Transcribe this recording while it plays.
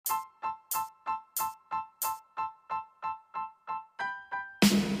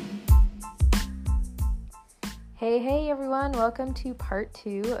Hey everyone, welcome to part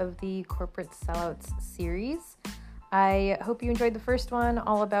 2 of the Corporate Sellouts series. I hope you enjoyed the first one,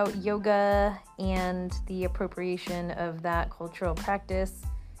 all about yoga and the appropriation of that cultural practice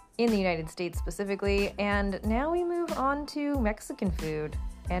in the United States specifically. And now we move on to Mexican food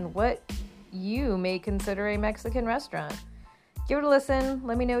and what you may consider a Mexican restaurant. Give it a listen,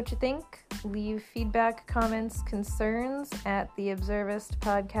 let me know what you think. Leave feedback, comments, concerns at the Observist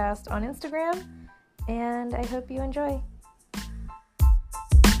Podcast on Instagram. And I hope you enjoy.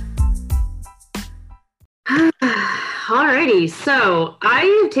 Alrighty, so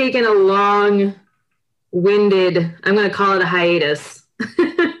I have taken a long-winded, I'm going to call it a hiatus.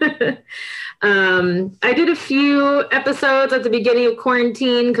 I did a few episodes at the beginning of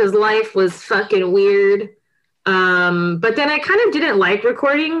quarantine because life was fucking weird. But then I kind of didn't like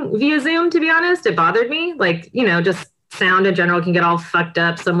recording via Zoom, to be honest. It bothered me. Just sound in general can get all fucked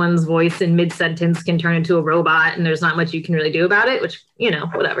up. Someone's voice in mid-sentence can turn into a robot and there's not much you can really do about it, which,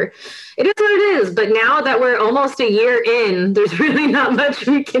 whatever. It is what it is. But now that we're almost a year in, there's really not much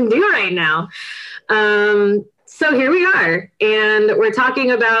we can do right now. So here we are. And we're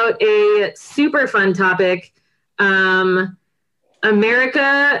talking about a super fun topic, America,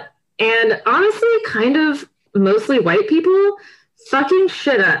 and honestly, kind of mostly white people fucking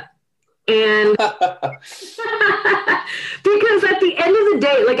shit up. And because at the end of the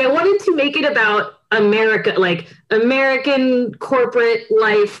day, I wanted to make it about America, American corporate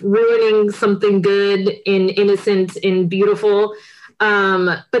life ruining something good and innocent and beautiful.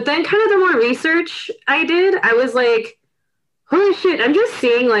 But then kind of the more research I did, I was like, holy shit, I'm just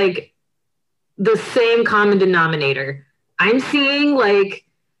seeing the same common denominator. I'm seeing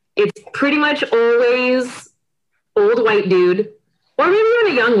it's pretty much always old white dude, or maybe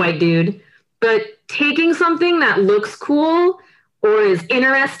even a young white dude, but taking something that looks cool or is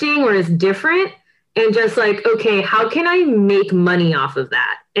interesting or is different and just okay, how can I make money off of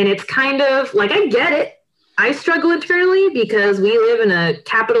that? And it's kind of I get it. I struggle internally because we live in a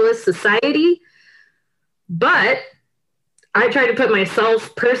capitalist society, but I try to put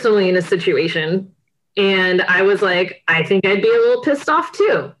myself personally in a situation and I was like, I think I'd be a little pissed off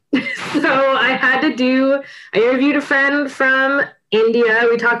too. So I interviewed a friend from India.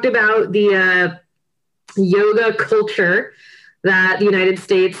 We talked about the yoga culture that the United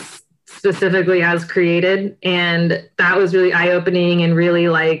States specifically has created. And that was really eye-opening and really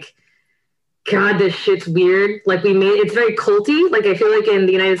God, this shit's weird. It's very culty. I feel in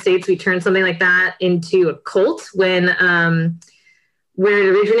the United States, we turned something like that into a cult when where it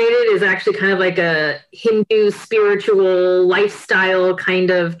originated is actually kind of a Hindu spiritual lifestyle kind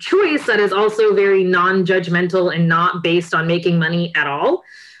of choice that is also very non-judgmental and not based on making money at all.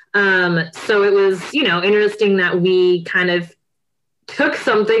 So it was, interesting that we kind of took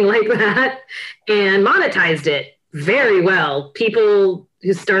something like that and monetized it very well. People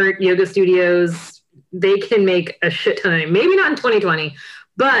who start yoga studios, they can make a shit ton. Maybe not in 2020,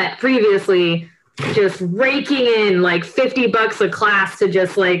 but previously just raking in $50 a class to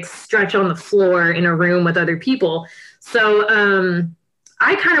just stretch on the floor in a room with other people. So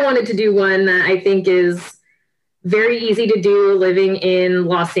I kind of wanted to do one that I think is very easy to do living in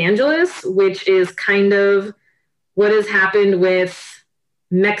Los Angeles, which is kind of what has happened with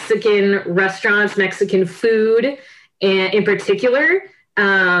Mexican restaurants, Mexican food, and in particular,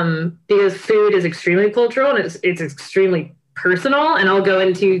 because food is extremely cultural and it's extremely personal. And I'll go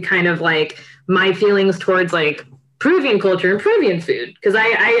into kind of my feelings towards Peruvian culture and Peruvian food. Because I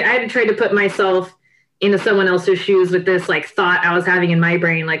had tried to put myself into someone else's shoes with this thought I was having in my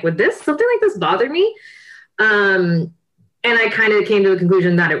brain, would something like this bother me? And I kind of came to the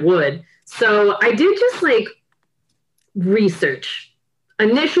conclusion that it would. So I did just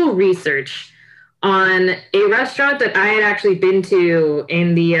initial research on a restaurant that I had actually been to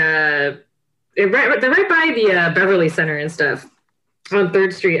in they're right by the Beverly Center and stuff on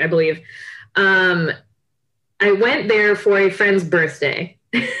 3rd Street, I believe. I went there for a friend's birthday.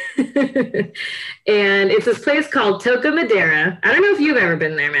 And it's this place called Toca Madera. I don't know if you've ever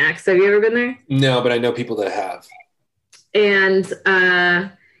been there, Max. Have you ever been there? No, but I know people that have. And,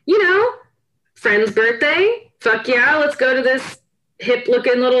 friend's birthday. Fuck yeah, let's go to this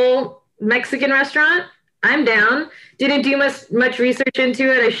hip-looking little Mexican restaurant. I'm down. Didn't do much research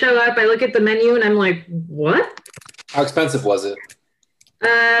into it. I show up, I look at the menu, and I'm like, what? How expensive was it?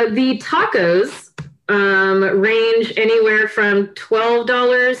 The tacos range anywhere from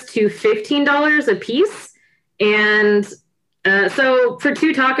 $12 to $15 a piece. And so for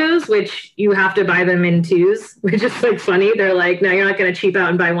 2 tacos, which you have to buy them in 2s, which is funny. They're no, you're not going to cheap out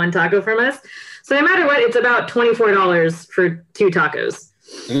and buy 1 taco from us. So no matter what, it's about $24 for 2 tacos.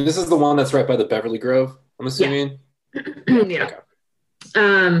 And this is the one that's right by the Beverly Grove? I'm assuming. Yeah. Okay.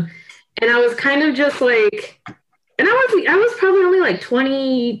 And I was kind of just like, and I was probably only like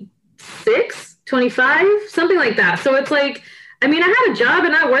 26, 25, something like that. So it's like, I mean, I had a job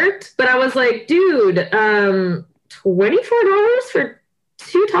and I worked, but I was like, dude, $24 for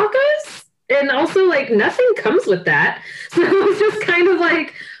 2 tacos? And also like nothing comes with that. So it was just kind of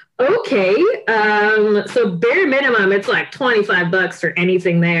like, okay. So bare minimum, it's like $25 for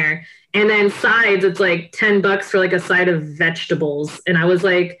anything there. And then sides, it's like $10 for like a side of vegetables. And I was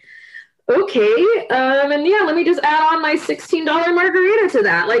like, okay, and yeah, let me just add on my $16 margarita to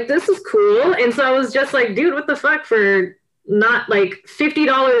that. Like, this is cool. And so I was just like, dude, what the fuck, for not like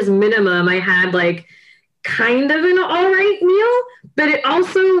 $50 minimum, I had like kind of an all right meal, but it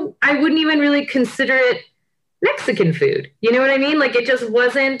also, I wouldn't even really consider it Mexican food. You know what I mean? Like, it just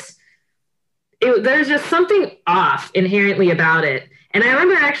wasn't, there's just something off inherently about it. And I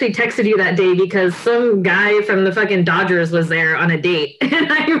remember I actually texted you that day because some guy from the fucking Dodgers was there on a date. And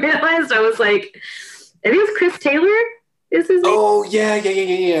I realized, I was like, I think it's Chris Taylor is his name. Oh, yeah.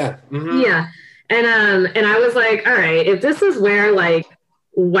 Mm-hmm. Yeah. And I was like, all right, if this is where like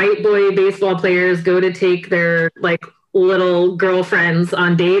white boy baseball players go to take their like little girlfriends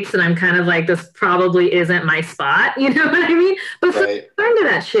on dates, and I'm kind of like, this probably isn't my spot, you know what I mean? But Right. so into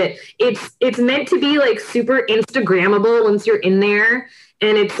that shit, it's meant to be like super Instagrammable once you're in there,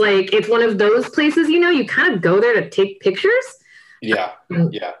 and it's like, it's one of those places, you know, you kind of go there to take pictures. Yeah.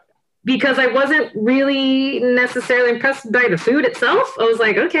 Because I wasn't really necessarily impressed by the food itself. I was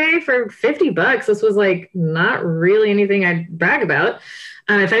like, okay, for $50, this was like not really anything I'd brag about.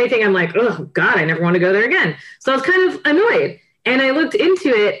 If anything, I'm like, oh God, I never want to go there again. So I was kind of annoyed. And I looked into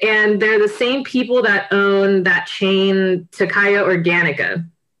it, and they're the same people that own that chain Takaya Organica.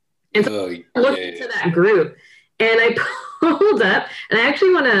 And so I looked into that group, and I pulled up, and I'm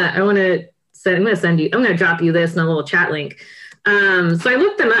going to drop you this in a little chat link. So I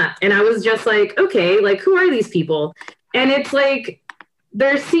looked them up, and I was just like, okay, like, who are these people? And it's like,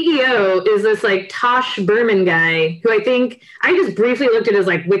 their CEO is this like Tosh Berman guy who I just briefly looked at his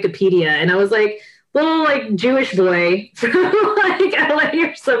like Wikipedia, and I was like, little like Jewish boy from like LA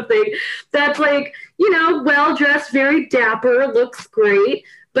or something that's like, you know, well dressed, very dapper, looks great.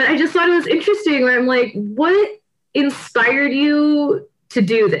 But I just thought it was interesting where I'm like, what inspired you to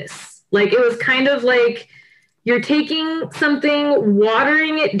do this? Like, it was kind of like, you're taking something,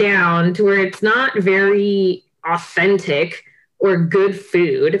 watering it down to where it's not very authentic or good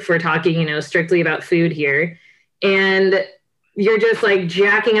food, if we're talking, you know, strictly about food here. And you're just like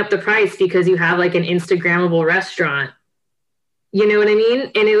jacking up the price because you have like an Instagrammable restaurant. You know what I mean?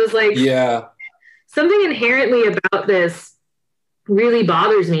 And it was like, yeah, something inherently about this really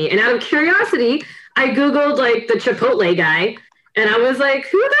bothers me. And out of curiosity, I Googled like the Chipotle guy, and I was like,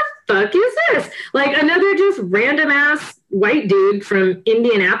 who the fuck is this? Like, another just random ass white dude from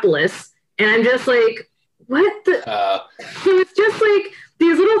Indianapolis. And I'm just like, what the? So it's just like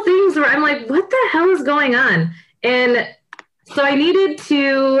these little things where I'm like, what the hell is going on? And so I needed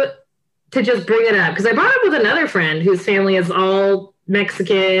to just bring it up because I brought it up with another friend whose family is all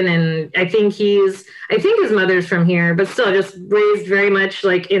Mexican, and I think his mother's from here, but still just raised very much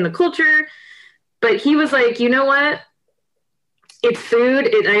like in the culture. But he was like, you know what? It's food.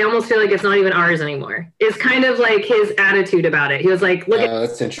 I almost feel like it's not even ours anymore. It's kind of like his attitude about it. He was like, look at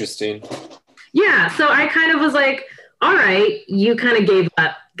that's interesting. Yeah, so I kind of was like, all right, you kind of gave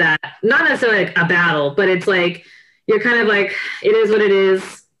up that, not necessarily like a battle, but it's like, you're kind of like, it is what it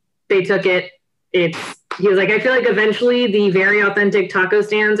is. They took it. He was like, I feel like eventually the very authentic taco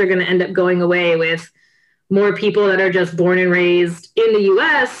stands are going to end up going away with more people that are just born and raised in the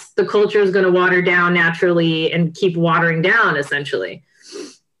US. The culture is going to water down naturally and keep watering down essentially.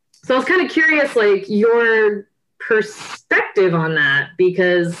 So I was kind of curious, like, your perspective on that,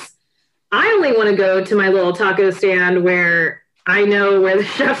 because I only want to go to my little taco stand where I know where the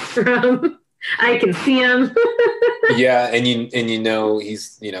chef's from. I can see him. Yeah, and you know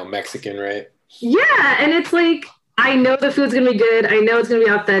he's, you know, Mexican, right? Yeah, and it's like, I know the food's gonna be good. I know it's gonna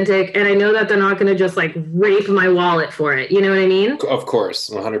be authentic, and I know that they're not gonna just like rape my wallet for it. You know what I mean? Of course,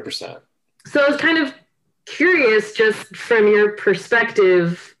 100%. So I was kind of curious, just from your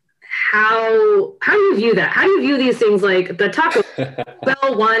perspective, how do you view that? How do you view these things, like the Taco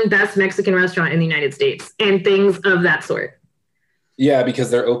Bell won best Mexican restaurant in the United States and things of that sort? Yeah,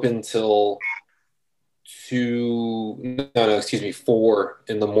 because they're open till 4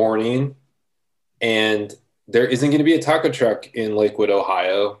 in the morning, and there isn't going to be a taco truck in Lakewood,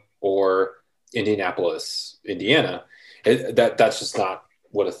 Ohio, or Indianapolis, Indiana. That's just not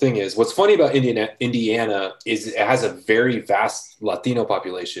what a thing is. What's funny about Indiana is it has a very vast Latino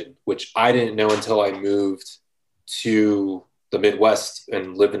population, which I didn't know until I moved to the Midwest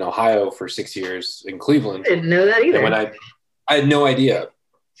and lived in Ohio for 6 years in Cleveland. I didn't know that either. And when I had no idea.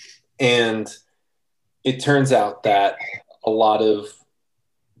 And it turns out that a lot of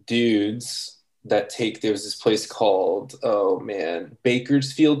dudes that there's this place called,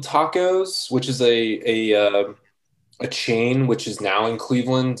 Bakersfield Tacos, which is a chain which is now in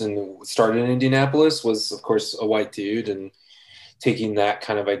Cleveland and started in Indianapolis, was of course a white dude and taking that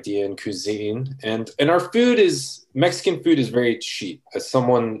kind of idea in cuisine. And our Mexican food is very cheap. As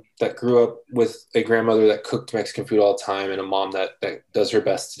someone that grew up with a grandmother that cooked Mexican food all the time and a mom that does her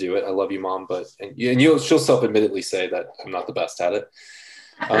best to do it. I love you, Mom, she'll self-admittedly say that I'm not the best at it.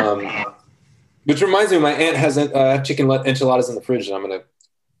 Which reminds me, my aunt has chicken enchiladas in the fridge and I'm going to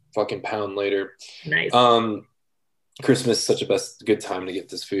fucking pound later. Nice. Christmas is such a good time to get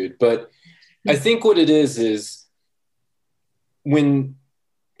this food. But I think what it is when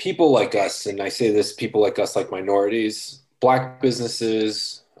people like us, and I say this, people like us, like minorities, Black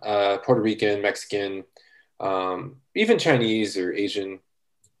businesses, Puerto Rican, Mexican, even Chinese or Asian,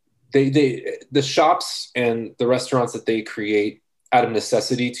 the shops and the restaurants that they create out of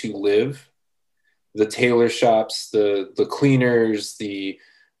necessity to live, the tailor shops, the cleaners, the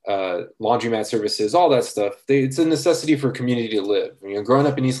laundromat services, all that stuff, it's a necessity for a community to live. Growing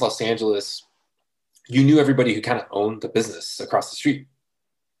up in East Los Angeles, you knew everybody who kind of owned the business across the street.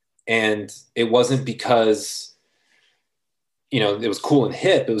 And it wasn't because, it was cool and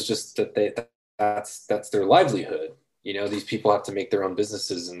hip. It was just that that's their livelihood. These people have to make their own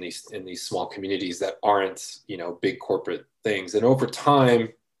businesses in these small communities that aren't, big corporate things. And over time,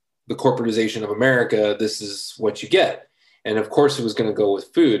 the corporatization of America, this is what you get. And of course it was going to go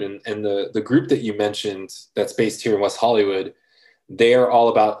with food. And the group that you mentioned that's based here in West Hollywood, they are all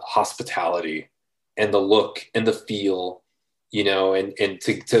about hospitality and the look and the feel, and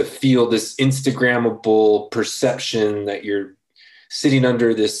to feel this Instagrammable perception that you're sitting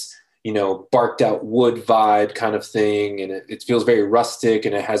under this, barked out wood vibe kind of thing. And it feels very rustic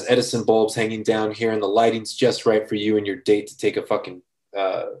and it has Edison bulbs hanging down here and the lighting's just right for you and your date to take a fucking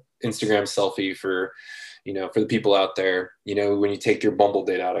Instagram selfie for the people out there, when you take your Bumble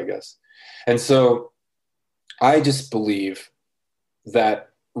date out, I guess. And so I just believe that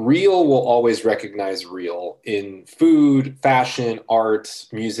real will always recognize real in food, fashion, art,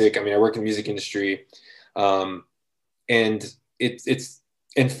 music. I work in the music industry, and it's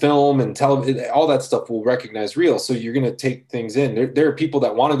in film and television, all that stuff will recognize real. So you're going to take things in. There are people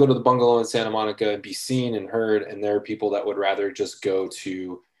that want to go to the bungalow in Santa Monica and be seen and heard, and there are people that would rather just go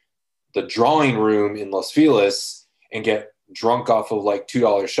to the drawing room in Los Feliz and get drunk off of like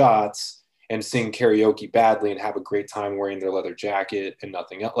 $2 shots and sing karaoke badly and have a great time wearing their leather jacket and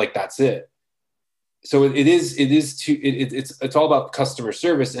nothing else. Like, that's it. So it's all about customer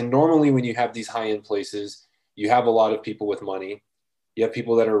service. And normally when you have these high-end places, you have a lot of people with money. You have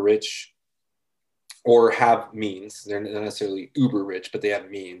people that are rich or have means. They're not necessarily uber rich, but they have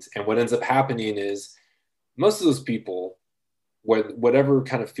means. And what ends up happening is most of those people, whatever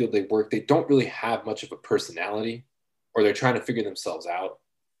kind of field they work, they don't really have much of a personality, or they're trying to figure themselves out.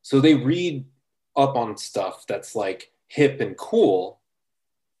 So they read up on stuff that's like hip and cool.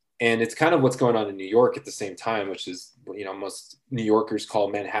 And it's kind of what's going on in New York at the same time, which is, most New Yorkers call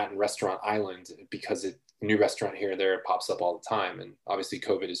Manhattan Restaurant Island because a new restaurant here or there pops up all the time. And obviously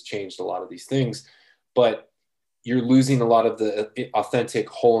COVID has changed a lot of these things, but you're losing a lot of the authentic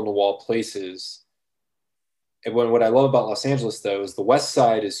hole in the wall places. And what I love about Los Angeles, though, is the West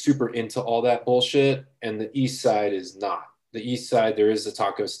Side is super into all that bullshit and the East Side is not. The East Side, there is a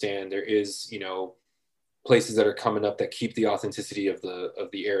taco stand. There is, places that are coming up that keep the authenticity of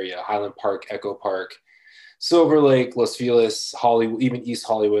the area. Highland Park, Echo Park, Silver Lake, Los Feliz, Hollywood, even East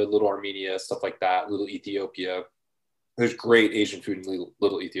Hollywood, Little Armenia, stuff like that, Little Ethiopia. There's great Asian food in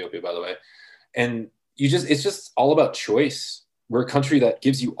Little Ethiopia, by the way. And it's just all about choice. We're a country that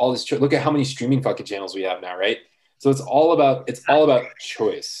gives you all this choice. Look at how many streaming fucking channels we have now, right? So it's all about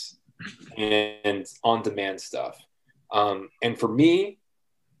choice and on-demand stuff. And for me,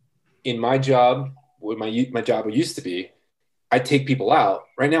 in my job, what my job used to be, I take people out.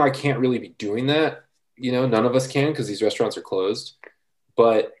 Right now, I can't really be doing that. None of us can because these restaurants are closed.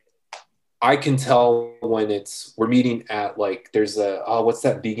 But I can tell when we're meeting at there's what's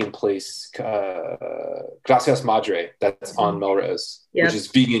that vegan place? Gracias Madre, that's on Melrose, which is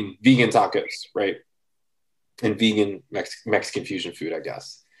vegan tacos, right? And vegan Mexican fusion food, I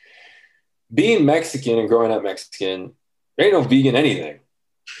guess. Being Mexican and growing up Mexican, there ain't no vegan anything.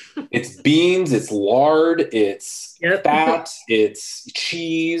 It's beans, it's lard, it's Yep. fat, it's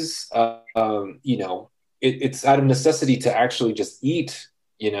cheese. You know, it's out of necessity to actually just eat,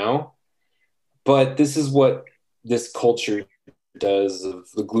 you know. But this is what this culture does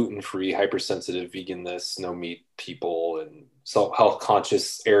of the gluten-free, hypersensitive, vegan-this, no meat people, and self-health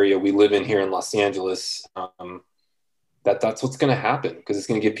conscious area we live in here in Los Angeles. That's what's going to happen because it's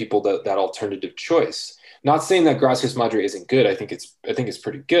going to give people that alternative choice. Not saying that Gracias Madre isn't good. I think it's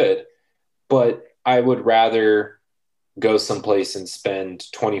pretty good, but I would rather go someplace and spend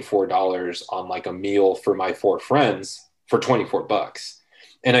 $24 on like a meal for my 4 friends for $24.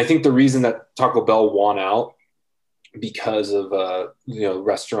 And I think the reason that Taco Bell won out because of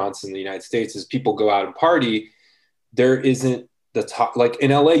restaurants in the United States is people go out and party. There isn't like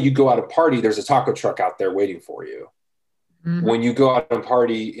in LA, you go out and party, there's a taco truck out there waiting for you. Mm-hmm. When you go out and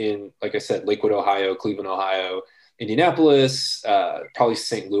party in, like I said, Lakewood, Ohio, Cleveland, Ohio, Indianapolis, probably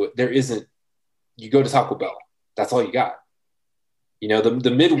St. Louis, there isn't. You go to Taco Bell. That's all you got. You know, the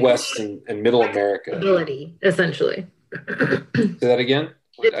Midwest and Middle America. Accessibility, essentially. Say that again?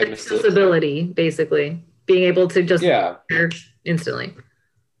 It's accessibility, basically. Being able to just instantly.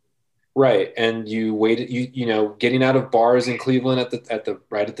 Right. And you waited, you know, getting out of bars in Cleveland at the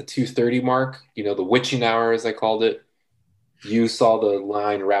 2:30 mark, you know, the witching hour, as I called it. You saw the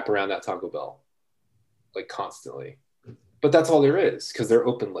line wrap around that Taco Bell, like constantly. But that's all there is because they're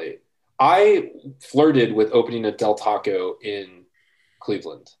open late. I flirted with opening a Del Taco in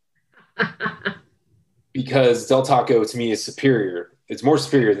Cleveland because Del Taco to me is superior. It's more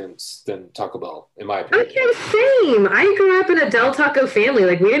superior than Taco Bell, in my opinion. Okay, same. I grew up in a Del Taco family.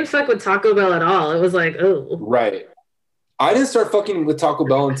 Like, we didn't fuck with Taco Bell at all. It was like, oh. Right. I didn't start fucking with Taco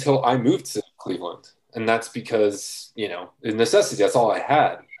Bell until I moved to Cleveland. And that's because, you know, the necessity, that's all I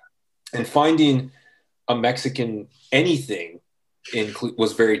had. And finding a Mexican anything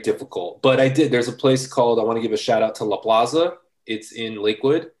was very difficult. But I did. There's a place called, I want to give a shout out to La Plaza. It's in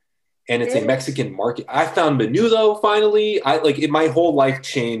Lakewood. And it's a Mexican market. I found Menudo finally. My whole life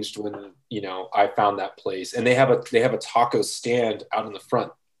changed when, you know, I found that place. And they have a taco stand out in the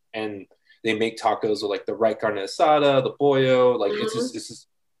front. And they make tacos with like the right carne asada, the pollo. Like it's just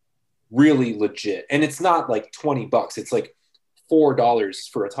really legit. And it's not like $20. It's like $4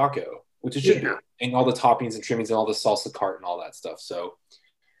 for a taco, which it should be. And all the toppings and trimmings and all the salsa cart and all that stuff. So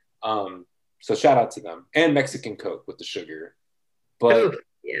shout out to them. And Mexican Coke with the sugar. But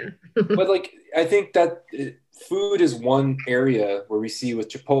but like I think that food is one area where we see with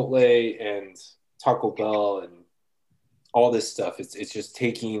Chipotle and Taco Bell and all this stuff. It's just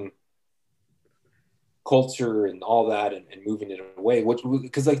taking culture and all that and moving it away, which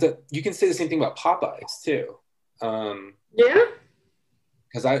because like that you can say the same thing about Popeyes too.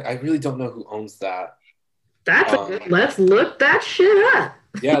 Because I really don't know who owns that. Let's look that shit up.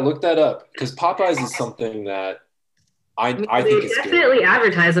 Yeah, look that up because Popeyes is something that I think is definitely good.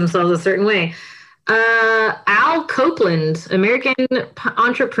 Advertise themselves a certain way. Al Copeland, American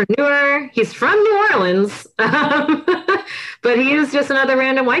entrepreneur. He's from New Orleans, but he is just another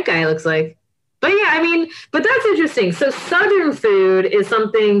random white guy. It looks like. But yeah, I mean, but that's interesting. So Southern food is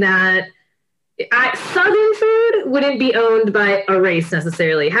something that Southern food wouldn't be owned by a race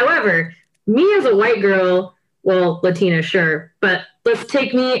necessarily. However, me as a white girl, well, Latina, sure, but let's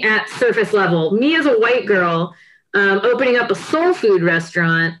take me at surface level. Me as a white girl, opening up a soul food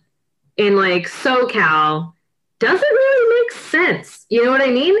restaurant in like SoCal doesn't really make sense. You know what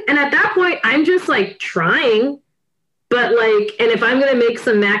I mean? And at that point, I'm just like trying. But like, and if I'm going to make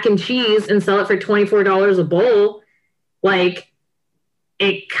some mac and cheese and sell it for $24 a bowl, like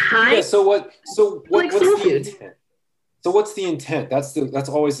it kind of. So what's the intent? So what's the intent? That's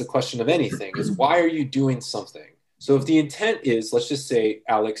always the question of anything is why are you doing something? So if the intent is, let's just say,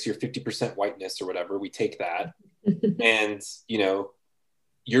 Alex, you're 50% whiteness or whatever, we take that. And, you know,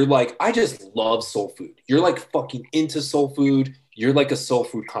 you're like, I just love soul food. You're like fucking into soul food. You're like a soul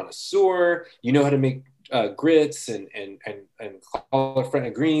food connoisseur. You know how to make grits and cauliflower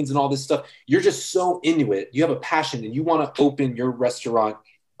greens and all this stuff. You're just so into it. You have a passion and you want to open your restaurant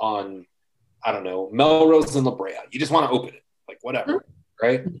on, I don't know, Melrose and La Brea. You just want to open it, like whatever,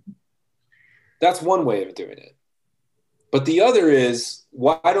 right? That's one way of doing it. But the other is,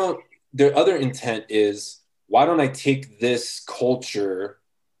 the other intent is, why don't I take this culture,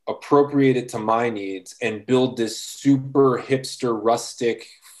 appropriate it to my needs, and build this super hipster, rustic,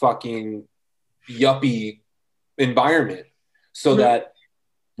 fucking yuppie environment so that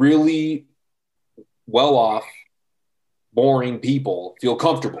really well-off, boring people feel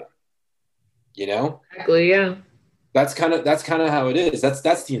comfortable, you know? Exactly, yeah. That's kind of how it is. That's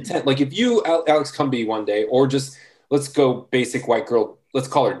the intent. Like if you, Alex Cumby one day, or just let's go basic white girl let's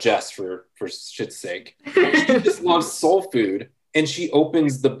call her Jess for shit's sake. She just loves soul food, and she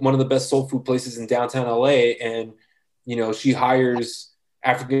opens one of the best soul food places in downtown LA, and you know, she hires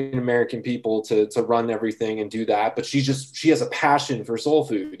African American people to run everything and do that, but she has a passion for soul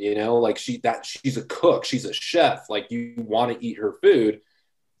food, you know, like she's a cook, she's a chef, like you want to eat her food.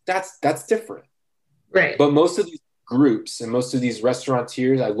 That's different. Right. But most of these groups and most of these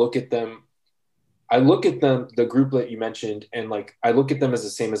restaurateurs, I look at them, the group that you mentioned, and like I look at them as the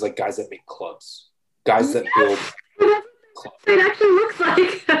same as like guys that make clubs, guys that build clubs. It actually looks like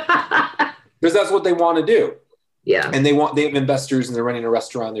because that's what they want to do. Yeah. And they have investors, and they're running a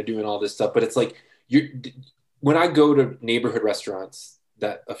restaurant, they're doing all this stuff. But it's like when I go to neighborhood restaurants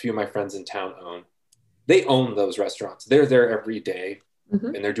that a few of my friends in town own, they own those restaurants. They're there every day,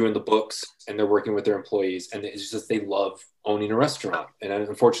 and they're doing the books, and they're working with their employees. And it's just they love owning a restaurant. And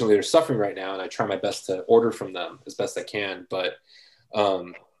unfortunately, they're suffering right now. And I try my best to order from them as best I can. But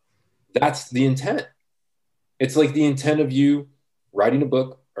that's the intent. It's like the intent of you writing a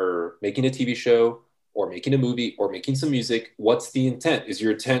book or making a TV show or making a movie or making some music. What's the intent? Is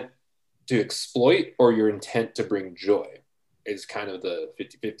your intent to exploit or your intent to bring joy? Is kind of the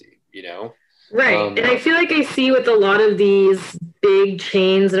 50-50, you know? Right. And I feel like I see with a lot of these big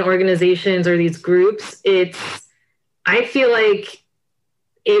chains and organizations or these groups, I feel like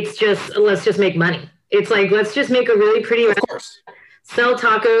it's just, let's just make money. It's like, let's just make a really pretty restaurant, sell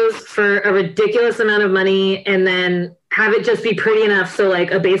tacos for a ridiculous amount of money, and then have it just be pretty enough so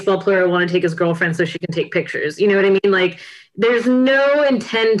like a baseball player will want to take his girlfriend so she can take pictures. You know what I mean? Like there's no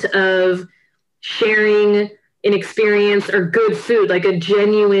intent of sharing an experience or good food, like a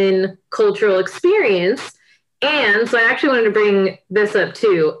genuine cultural experience. And so I actually wanted to bring this up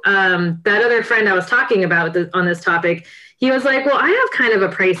too. That other friend I was talking about on this topic, he was like, well, I have kind of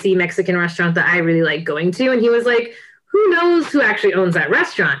a pricey Mexican restaurant that I really like going to. And he was like, who knows who actually owns that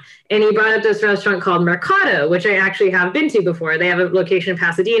restaurant? And he brought up this restaurant called Mercado, which I actually have been to before. They have a location in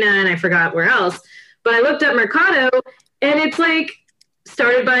Pasadena, and I forgot where else. But I looked up Mercado, and it's like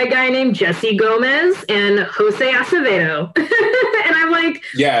started by a guy named Jesse Gomez and Jose Acevedo. And I'm like,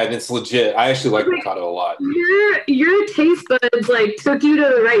 yeah, and it's legit. I actually like Mercado a lot. Your taste buds like took you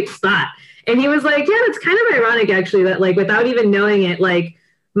to the right spot. And he was like, yeah, that's kind of ironic actually that like without even knowing it, like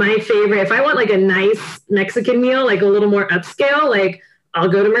my favorite, if I want like a nice Mexican meal, like a little more upscale, like I'll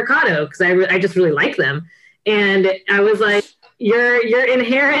go to Mercado because I just really like them. And I was like, your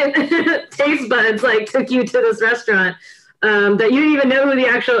inherent taste buds like took you to this restaurant that you didn't even know who the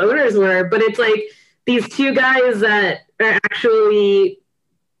actual owners were. But it's like these two guys that are actually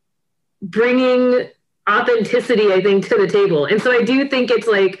bringing authenticity, I think, to the table. And so I do think it's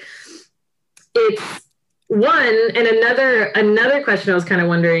like, it's one, and another question I was kind of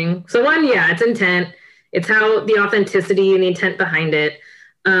wondering. So one, yeah, it's intent. It's how the authenticity and the intent behind it.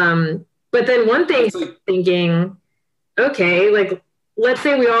 But then one thing I'm thinking, okay, like let's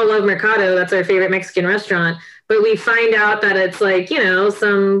say we all love Mercado. That's our favorite Mexican restaurant. But we find out that it's like, you know,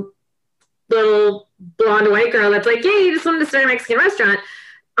 some little blonde white girl that's like, yeah, you just wanted to start a Mexican restaurant.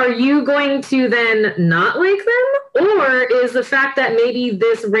 Are you going to then not like them? Or is the fact that maybe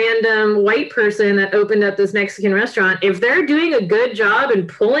this random white person that opened up this Mexican restaurant, if they're doing a good job and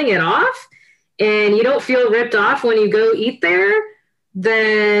pulling it off and you don't feel ripped off when you go eat there,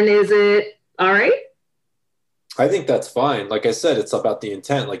 then is it all right? I think that's fine. Like I said, it's about the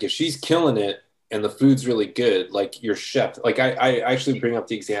intent. Like if she's killing it and the food's really good, like your chef, like I actually bring up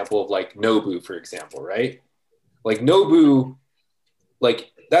the example of like Nobu, for example, right? Like Nobu,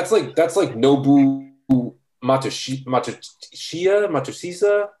 like that's like Nobu Matsushisa,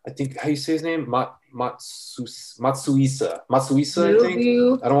 I think how you say his name, Matsuhisa, I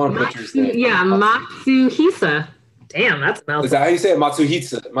think. I don't want to butcher his name. Yeah, Matsuhisa. Damn, that's a mouthful. Is that how you say it?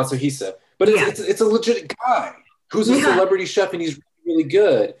 Matsuhisa. But it's a legit guy who's a celebrity chef, and he's really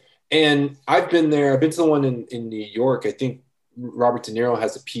good. And I've been there. I've been to the one in New York. I think Robert De Niro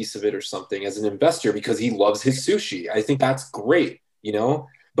has a piece of it or something as an investor because he loves his sushi. I think that's great, you know?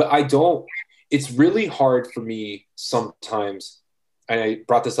 But it's really hard for me sometimes, and I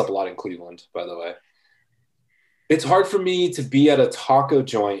brought this up a lot in Cleveland, by the way. It's hard for me to be at a taco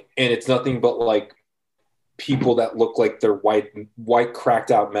joint and it's nothing but like people that look like they're white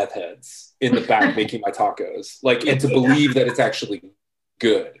cracked out meth heads in the back making my tacos. Like, and to believe that it's actually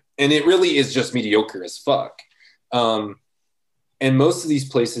good. And it really is just mediocre as fuck. And most of these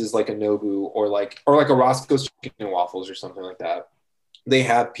places like a Nobu or like a Roscoe's Chicken and Waffles or something like that, they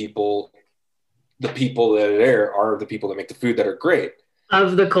have people, the people that are there are the people that make the food that are great.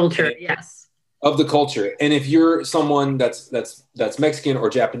 Of the culture, yes. of the culture. And if you're someone that's Mexican or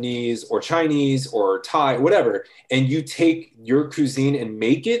Japanese or Chinese or Thai, whatever, and you take your cuisine and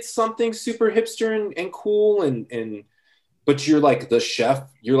make it something super hipster and cool, and but you're like the chef,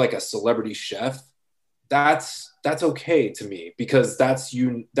 you're like a celebrity chef, that's okay to me, because that's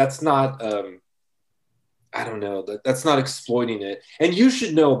not I don't know, that's not exploiting it. And you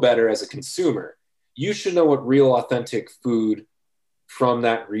should know better as a consumer. You should know what real authentic food from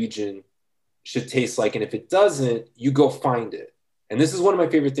that region should taste like. And if it doesn't, you go find it. And this is one of my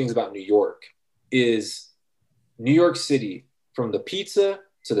favorite things about New York is New York City, from the pizza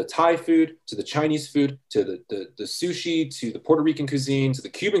to the Thai food, to the Chinese food, to the sushi, to the Puerto Rican cuisine, to the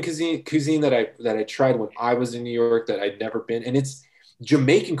Cuban cuisine that I tried when I was in New York that I'd never been. And it's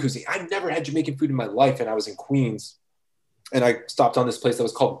Jamaican cuisine. I've never had Jamaican food in my life. And I was in Queens and I stopped on this place that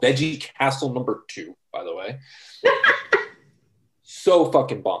was called Veggie Castle Number 2, by the way. So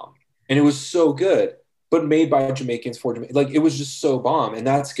fucking bomb. And it was so good, but made by Jamaicans for Jamaicans. Like, it was just so bomb. And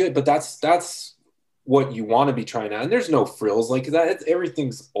that's good. But that's what you want to be trying out. And there's no frills like that.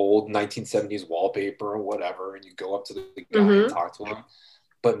 Everything's old 1970s wallpaper or whatever. And you go up to the guy and talk to him.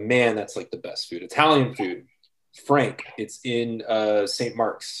 But man, that's like the best food. Italian food. Frank, it's in St.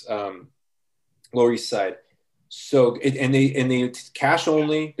 Mark's, Lower East Side. So and they cash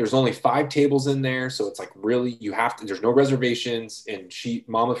only. There's only 5 tables in there, so it's like really you have to. There's no reservations, and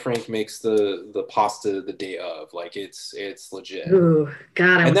Mama Frank makes the pasta the day of. Like it's legit. Ooh,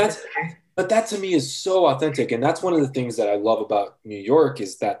 God! And that to me is so authentic, and that's one of the things that I love about New York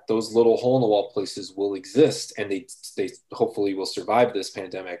is that those little hole in the wall places will exist, and they hopefully will survive this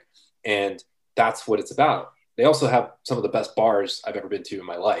pandemic, and that's what it's about. They also have some of the best bars I've ever been to in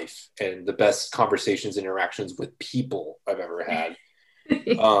my life, and the best conversations, interactions with people I've ever had.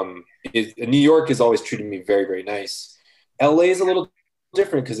 New York has always treated me very, very nice. LA is a little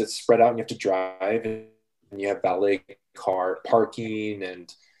different because it's spread out and you have to drive, and you have valet car parking,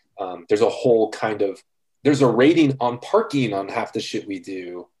 and there's a whole there's a rating on parking on half the shit we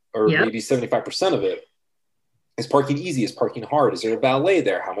do, or maybe 75% of it. Is parking easy? Is parking hard? Is there a valet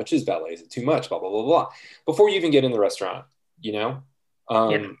there? How much is valet? Is it too much? Blah, blah, blah, blah. Before you even get in the restaurant, you know?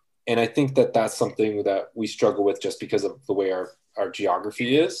 And I think that's something that we struggle with just because of the way our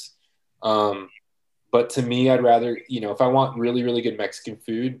geography is. But to me, I'd rather, if I want really, really good Mexican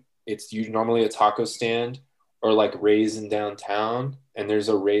food, it's normally a taco stand or like Ray's in downtown. And there's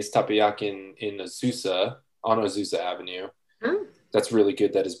a Ray's Tapayak in Azusa, on Azusa Avenue. That's really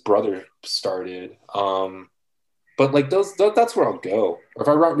good, that his brother started. But like that's where I'll go. Or if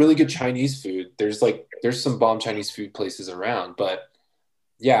I want really good Chinese food, there's some bomb Chinese food places around. But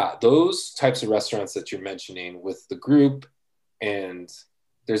yeah, those types of restaurants that you're mentioning with the group, and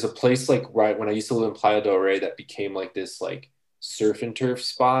there's a place like right when I used to live in Playa del Rey that became like this like surf and turf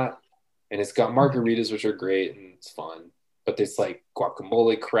spot, and it's got margaritas which are great and it's fun, but there's like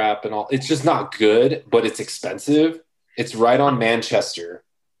guacamole crap and all. It's just not good, but it's expensive. It's right on Manchester.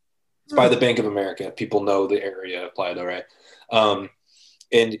 It's by the Bank of America. People know the area of Playa del Rey.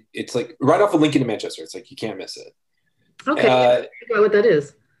 And it's like right off of Lincoln to Manchester. It's like you can't miss it. Okay. I forgot what that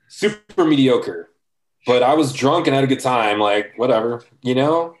is. Super mediocre. But I was drunk and had a good time. Like, whatever,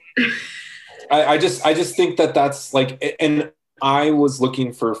 I just think that's like, and I was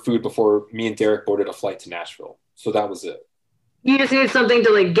looking for food before me and Derek boarded a flight to Nashville. So that was it. You just needed something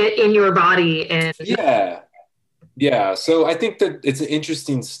to like get in your body and Yeah, so I think that it's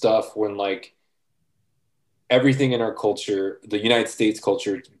interesting stuff when like everything in our culture, the United States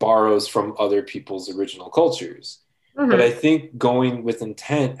culture, borrows from other people's original cultures. But I think going with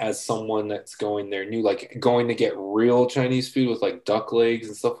intent as someone that's going there new, like going to get real Chinese food with like duck legs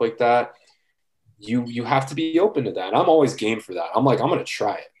and stuff like that, you have to be open to that. And I'm always game for that. I'm like, I'm going to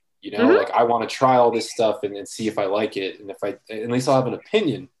try it, like I want to try all this stuff and see if I like it. And at least I'll have an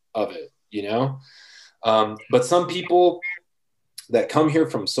opinion of it, But some people that come here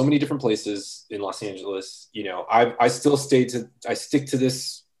from so many different places in Los Angeles, I stick to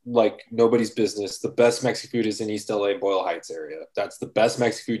this like nobody's business. The best Mexican food is in East LA, Boyle Heights area. That's the best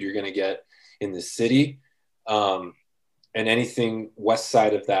Mexican food you're going to get in this city. And anything west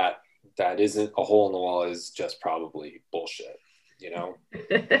side of that isn't a hole in the wall is just probably bullshit,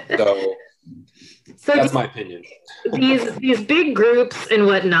 So that's my opinion. These big groups and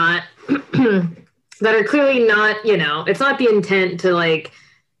whatnot that are clearly not, it's not the intent to like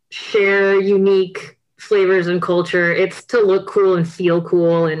share unique flavors and culture. It's to look cool and feel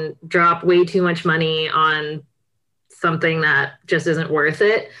cool and drop way too much money on something that just isn't worth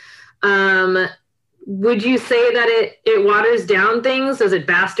it. Would you say that it waters down things? Does it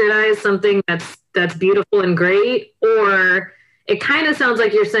bastardize something that's beautiful and great? Or it kind of sounds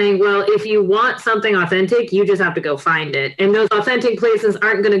like you're saying, well, if you want something authentic, you just have to go find it. And those authentic places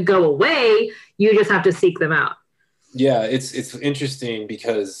aren't going to go away. You just have to seek them out. Yeah, it's interesting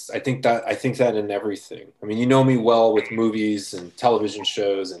because I think that in everything. I mean, you know me well with movies and television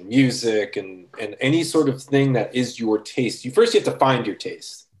shows and music and any sort of thing that is your taste. You first have to find your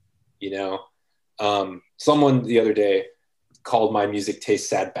taste, you know. Someone the other day called my music taste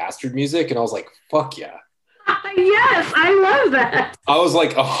sad bastard music, and I was like, fuck yeah. Yes, I love that. I was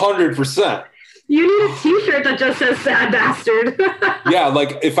like 100%. You need a t-shirt that just says sad bastard. Yeah,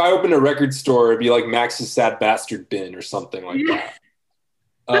 like if I opened a record store, it'd be like Max's sad bastard bin or something like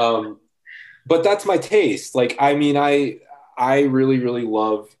that. But that's my taste. Like, I mean, I really, really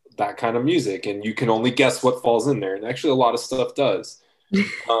love that kind of music, and you can only guess what falls in there. And actually a lot of stuff does.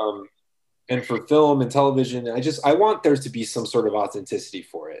 And for film and television, I want there to be some sort of authenticity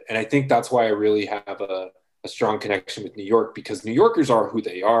for it. And I think that's why I really have a strong connection with New York, because New Yorkers are who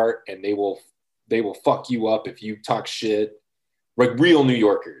they are, and they will fuck you up if you talk shit, like real New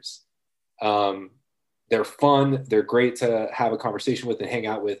Yorkers. They're fun. They're great to have a conversation with and hang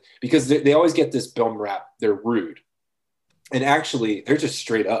out with, because they always get this bum rap. They're rude. And actually, they're just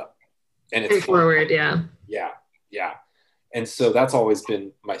straight up. And it's straightforward, yeah. Yeah, yeah. And so that's always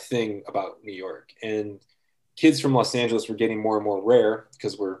been my thing about New York. And kids from Los Angeles were getting more and more rare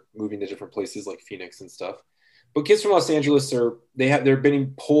because we're moving to different places like Phoenix and stuff. But kids from Los Angeles they're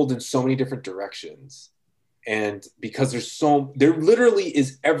being pulled in so many different directions. And because there literally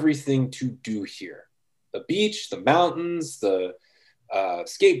is everything to do here. The beach, the mountains, the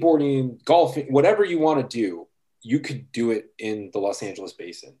skateboarding, golfing, whatever you want to do, you could do it in the Los Angeles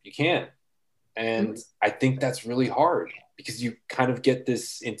basin. You can. And I think that's really hard because you kind of get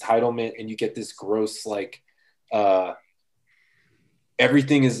this entitlement and you get this gross, like,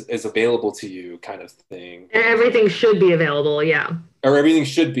 everything is available to you kind of thing. Everything should be available, yeah. Or everything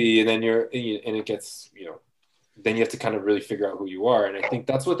should be, and then it gets, then you have to kind of really figure out who you are. And I think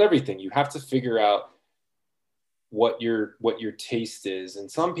that's with everything. You have to figure out what your taste is.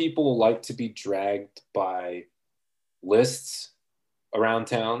 And some people like to be dragged by lists around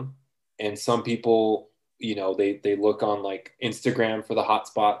town. And some people, they look on like Instagram for the hot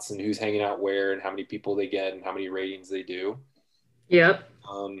spots and who's hanging out where and how many people they get and how many ratings they do. Yep.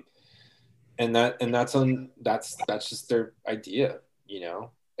 And that's just their idea,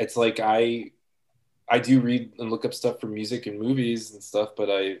 It's like I do read and look up stuff for music and movies and stuff, but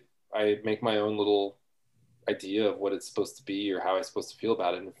I make my own little idea of what it's supposed to be or how I'm supposed to feel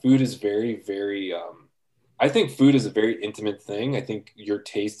about it. And food is very, very, I think food is a very intimate thing. I think your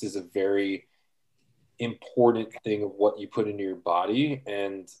taste is a very important thing of what you put into your body.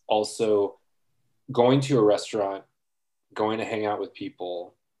 And also going to a restaurant, going to hang out with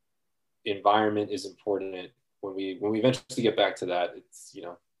people, environment is important. When we eventually get back to that, it's,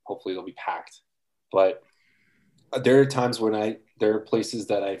 hopefully it'll be packed. But there are times when there are places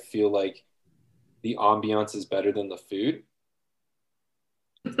that I feel like the ambiance is better than the food.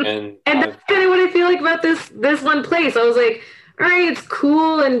 And that's kind of what I feel like about this one place. I was like, all right, it's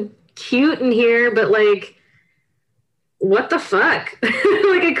cool and cute in here, but like, what the fuck?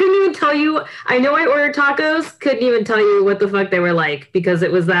 Like, I couldn't even tell you. I know I ordered tacos, couldn't even tell you what the fuck they were like because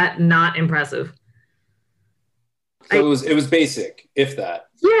it was that not impressive. So it was basic, if that.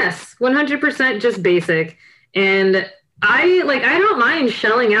 Yes, 100% just basic. And I don't mind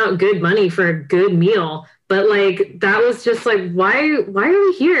shelling out good money for a good meal, but like that was just like, why are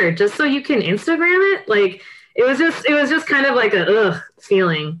we here? Just so you can Instagram it? Like it was just kind of like a ugh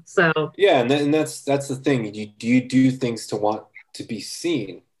feeling. So yeah, and that's the thing. You do things to want to be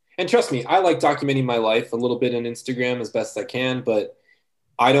seen. And trust me, I like documenting my life a little bit on Instagram as best I can, but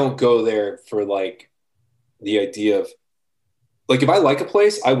I don't go there for like the idea of like if I like a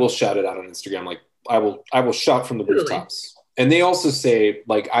place, I will shout it out on Instagram. Like I will shout from the rooftops. And they also say,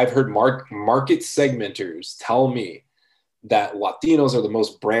 like, I've heard market segmenters tell me that Latinos are the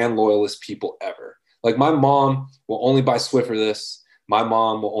most brand loyalist people ever. Like my mom will only buy Swiffer this. My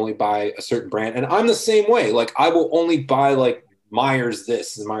mom will only buy a certain brand. And I'm the same way. Like I will only buy like Myers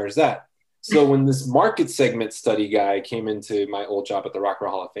this and Myers that. So when this market segment study guy came into my old job at the Rock and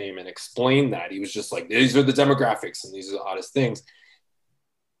Roll Hall of Fame and explained that, he was just like, these are the demographics and these are the oddest things.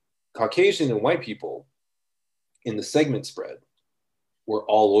 Caucasian and white people in the segment spread were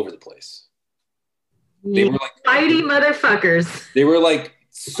all over the place. They were like fighty motherfuckers. They were like,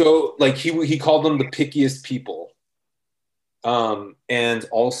 so like he called them the pickiest people. And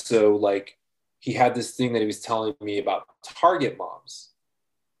also like he had this thing that he was telling me about Target moms.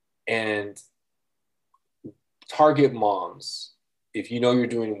 And Target moms, if you know you're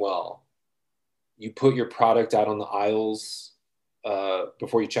doing well, you put your product out on the aisles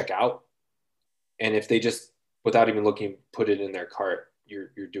before you check out. And if they just, without even looking, put it in their cart, you're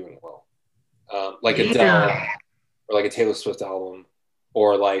doing well. Like Adele, or like a Taylor Swift album,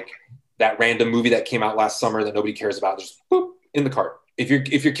 or like that random movie that came out last summer that nobody cares about, just boop, in the cart. If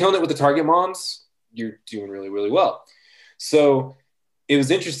you're killing it with the target moms, you're doing really, really well. So it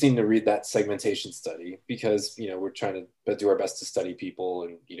was interesting to read that segmentation study because, you know, we're trying to do our best to study people,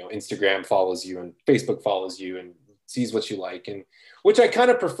 and, you know, Instagram follows you and Facebook follows you and sees what you like, and which I kind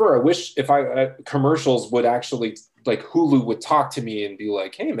of prefer. I wish if commercials would actually, like Hulu would talk to me and be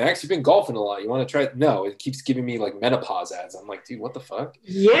like, hey Max, you've been golfing a lot, you want to try it? No, it keeps giving me like menopause ads. I'm like, dude, what the fuck?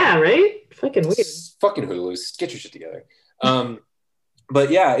 Yeah, right? Fucking weird. Fucking Hulu, get your shit together.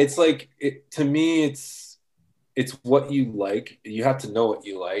 But yeah, it's like, to me, it's what you like. You have to know what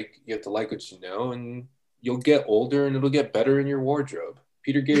you like. You have to like what you know, and you'll get older and it'll get better in your wardrobe.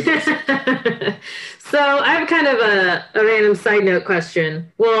 Peter Gabriel. So I have kind of a random side note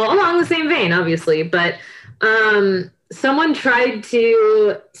question. Well, along the same vein, obviously, but someone tried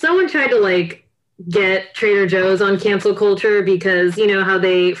to like get Trader Joe's on cancel culture because, you know how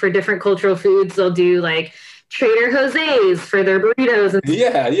they, for different cultural foods, they'll do like Trader Jose's for their burritos. And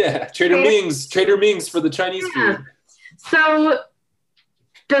yeah. Trader Ming's for the Chinese food. So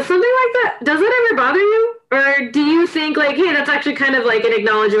does something like that, does that ever bother you? Or do you think like, hey, that's actually kind of like an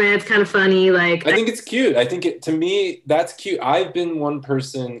acknowledgement, it's kind of funny? Like, I think it's cute. I think to me, that's cute. I've been one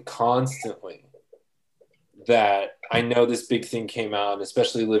person constantly that I know this big thing came out, and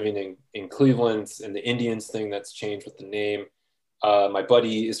especially living in Cleveland, and the Indians thing that's changed with the name. My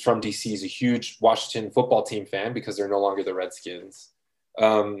buddy is from DC. He's a huge Washington football team fan because they're no longer the Redskins.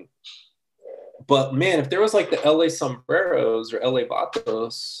 But man, if there was like the LA Sombreros or LA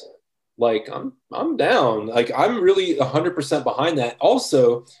Vatos, like I'm down. Like I'm really 100% behind that.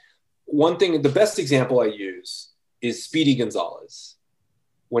 Also, one thing, the best example I use is Speedy Gonzalez.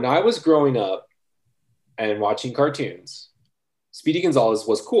 When I was growing up and watching cartoons, Speedy Gonzalez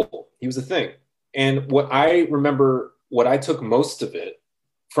was cool. He was a thing. And what I took most of it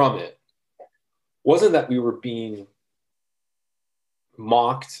from it wasn't that we were being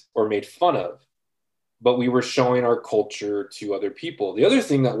mocked or made fun of, but we were showing our culture to other people. The other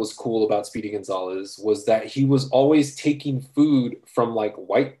thing that was cool about Speedy Gonzalez was that he was always taking food from like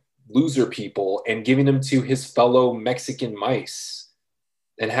white loser people and giving them to his fellow Mexican mice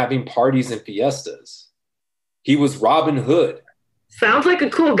and having parties and fiestas. He was Robin Hood. Sounds like a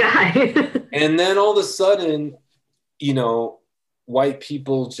cool guy. And then all of a sudden, you know, white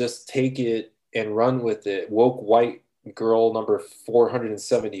people just take it and run with it. Woke white girl number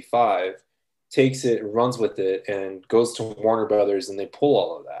 475 takes it and runs with it and goes to Warner Brothers, and they pull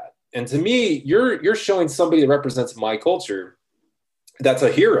all of that. And to me, you're showing somebody that represents my culture that's a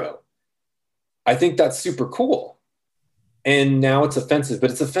hero. I think that's super cool. And now it's offensive,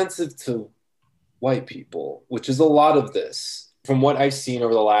 but it's offensive to white people, which is a lot of this. From what I've seen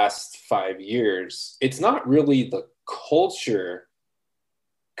over the last 5 years, it's not really the culture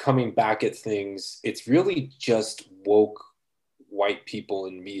coming back at things. It's really just woke white people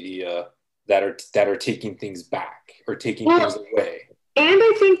in media that are taking things back or taking things away. And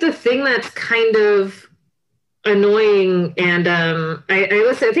I think the thing that's kind of annoying, and I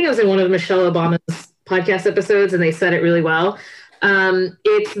think it was in one of Michelle Obama's podcast episodes, and they said it really well.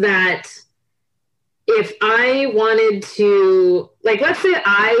 It's that if I wanted to, like, let's say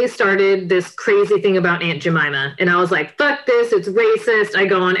I started this crazy thing about Aunt Jemima, and I was like, fuck this, it's racist. I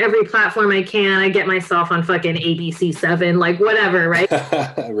go on every platform I can. I get myself on fucking ABC7, like whatever, right?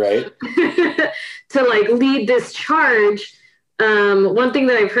 Right. To like lead this charge. One thing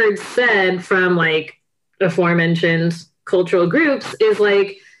that I've heard said from like aforementioned cultural groups is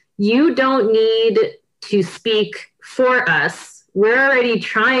like, you don't need to speak for us. We're already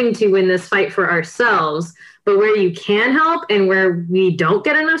trying to win this fight for ourselves, but where you can help and where we don't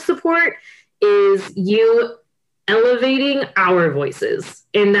get enough support is you elevating our voices,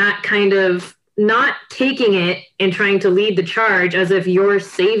 and that kind of not taking it and trying to lead the charge as if you're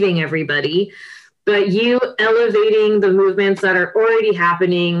saving everybody, but you elevating the movements that are already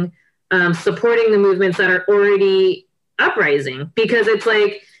happening, supporting the movements that are already uprising. Because it's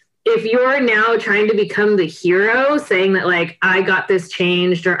like, if you're now trying to become the hero, saying that like, I got this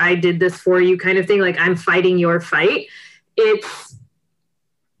changed or I did this for you kind of thing, like I'm fighting your fight, it's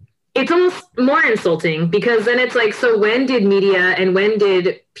almost more insulting, because then it's like, so when did media and when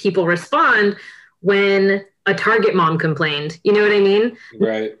did people respond when a Target mom complained? You know what I mean?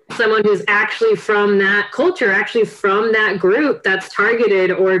 Right. Someone who's actually from that culture, actually from that group that's targeted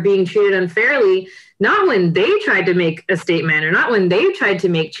or being treated unfairly, not when they tried to make a statement or not when they tried to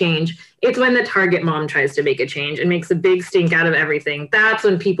make change. It's when the target mom tries to make a change and makes a big stink out of everything. That's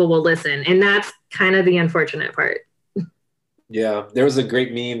when people will listen. And that's kind of the unfortunate part. Yeah, there was a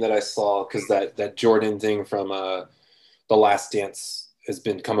great meme that I saw because that Jordan thing from The Last Dance has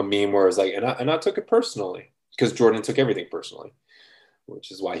become a meme where it's like, and I took it personally because Jordan took everything personally,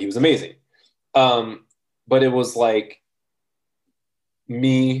 which is why he was amazing. But it was like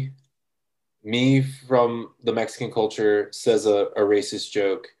me from the Mexican culture says a racist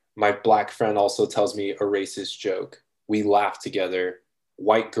joke. My black friend also tells me a racist joke. We laugh together.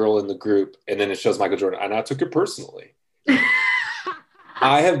 White girl in the group, and then it shows Michael Jordan, and I took it personally.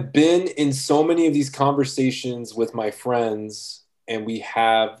 I have been in so many of these conversations with my friends, and we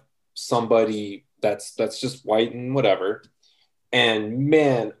have somebody that's just white and whatever. And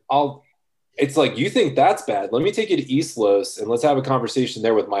man, it's like, you think that's bad. Let me take you to East Los and let's have a conversation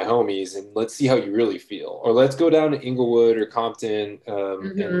there with my homies and let's see how you really feel. Or let's go down to Inglewood or Compton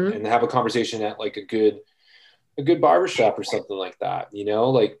and have a conversation at like a good barbershop or something like that, you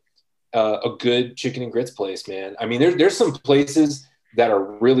know, like a good chicken and grits place, man. I mean, there's some places that are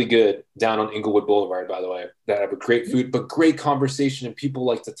really good down on Inglewood Boulevard, by the way, that have a great food, but great conversation, and people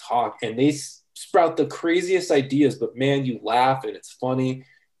like to talk, and they sprout the craziest ideas, but man, you laugh and it's funny.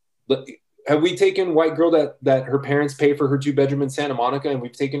 Have we taken white girl that her parents pay for her 2-bedroom in Santa Monica and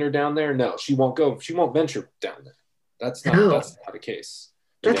we've taken her down there? No, she won't go. She won't venture down there. That's not the case.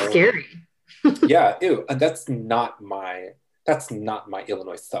 That's scary. Yeah, ew. And that's not my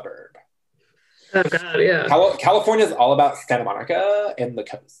Illinois suburb. Oh God, yeah. California is all about Santa Monica and the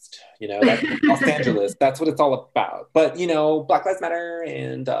coast. You know, that's Los Angeles. That's what it's all about. But you know, Black Lives Matter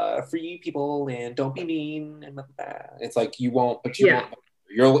and free people and don't be mean and blah, blah, blah. It's like you won't, but you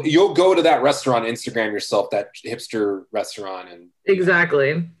won't. You'll go to that restaurant, Instagram yourself, that hipster restaurant, and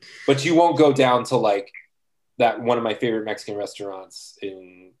exactly. But you won't go down to like that. One of my favorite Mexican restaurants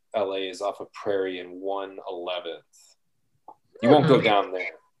in LA is off of Prairie and 111th. You won't go down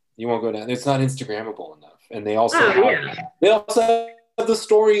there. You won't go down. It's not Instagrammable enough. And they also have the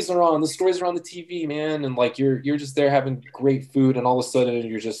stories are on. The stories are on the TV, man. And like you're just there having great food, and all of a sudden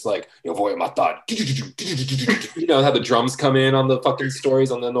you're just like, yo voy a matar. You know how the drums come in on the fucking stories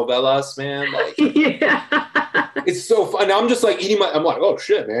on the novelas, man. Like, it's so fun. I'm just like eating I'm like, oh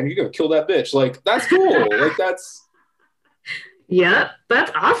shit, man, you're gonna kill that bitch. Like that's cool. Like that's. Yeah,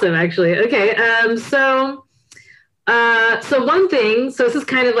 that's awesome, actually. Okay, so one thing, so this is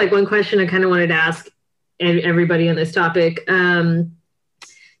kind of like one question I kind of wanted to ask everybody on this topic.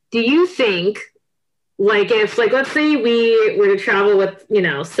 Do you think, like, if, like, let's say we were to travel with, you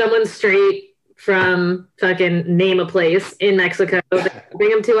know, someone straight from fucking name a place in Mexico, bring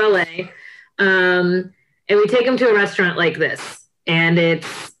them to LA, and we take them to a restaurant like this, and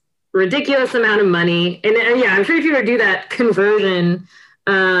it's ridiculous amount of money, and yeah, I'm sure if you were to do that conversion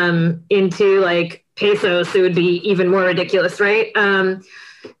into like pesos, it would be even more ridiculous, right?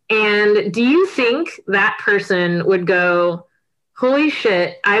 And do you think that person would go, holy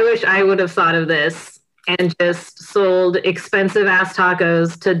shit, I wish I would have thought of this and just sold expensive ass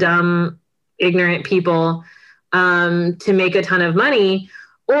tacos to dumb, ignorant people to make a ton of money?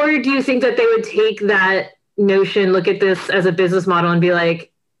 Or do you think that they would take that notion, look at this as a business model and be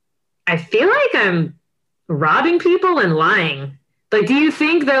like, I feel like I'm robbing people and lying? Like, do you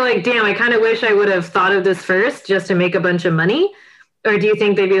think they're like, damn, I kind of wish I would have thought of this first just to make a bunch of money? Or do you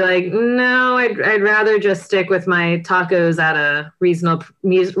think they'd be like, no, I'd rather just stick with my tacos at a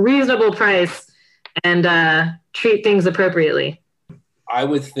reasonable price and treat things appropriately? I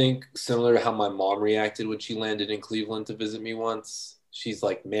would think similar to how my mom reacted when she landed in Cleveland to visit me once. She's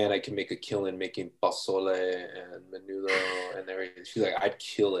like, man, I can make a killing making pozole and menudo and everything. She's like, I'd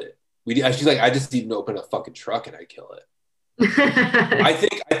kill it. She's like, I just need to open a fucking truck and I'd kill it. I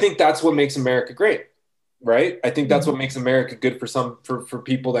think that's what makes America great, right? I think that's what makes America good for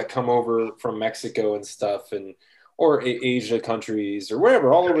people that come over from Mexico and stuff, and or Asia countries or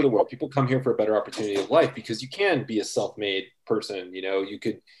wherever, all over the world. People come here for a better opportunity of life because you can be a self-made person. You know, you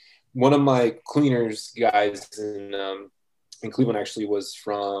could. One of my cleaners guys in Cleveland actually was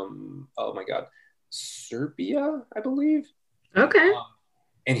from, oh my God, Serbia, I believe. Okay.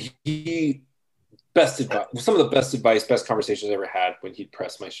 And he best advice, some of the best advice, best conversations I ever had when he'd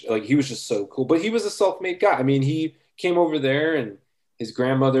press my like he was just so cool. But he was a self-made guy. I mean, he came over there and his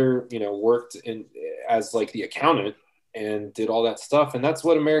grandmother, you know, worked as like the accountant and did all that stuff. And that's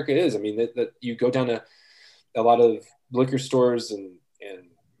what America is. I mean, that you go down to a lot of liquor stores and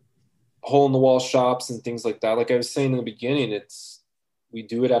hole in the wall shops and things like that. Like I was saying in the beginning, it's we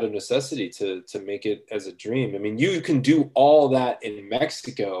do it out of necessity to make it as a dream. I mean, you can do all that in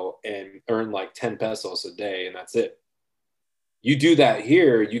Mexico and earn like 10 pesos a day, and that's it. You do that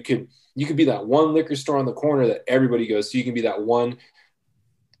here, you could be that one liquor store on the corner that everybody goes to. You can be that one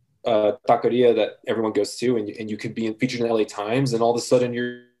taqueria that everyone goes to, and you could be featured in LA Times, and all of a sudden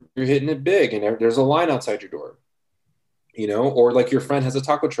you're hitting it big, and there's a line outside your door, you know, or like your friend has a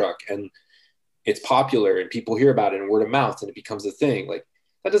taco truck and it's popular and people hear about it and word of mouth and it becomes a thing. Like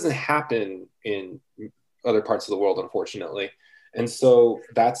that doesn't happen in other parts of the world, unfortunately. And so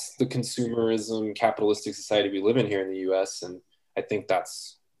that's the consumerism, capitalistic society we live in here in the US. And I think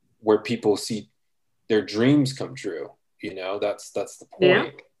that's where people see their dreams come true. You know, that's the point. Yeah.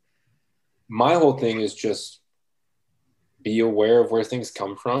 My whole thing is just be aware of where things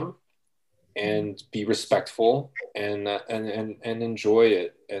come from and be respectful and enjoy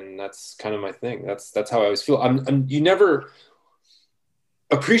it. And that's kind of my thing. That's how I always feel. You never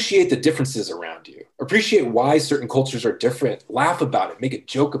appreciate the differences around you, appreciate why certain cultures are different, laugh about it, make a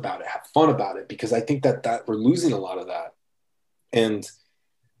joke about it, have fun about it, because I think that we're losing a lot of that. And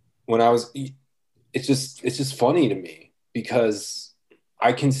when it's just funny to me because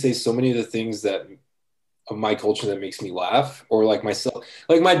I can say so many of the things that of my culture that makes me laugh, or like myself,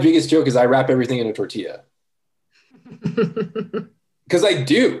 like my biggest joke is I wrap everything in a tortilla. Because I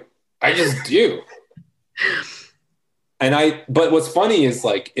just do. But what's funny is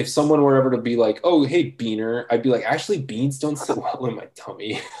like, if someone were ever to be like, oh, hey, beaner, I'd be like, actually beans don't sit well in my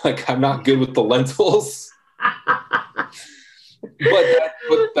tummy. Like I'm not good with the lentils.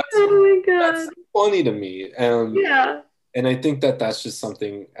 That's funny to me. Yeah. And I think that's just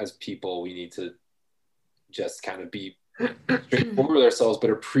something as people, we need to just kind of be straightforward with ourselves, but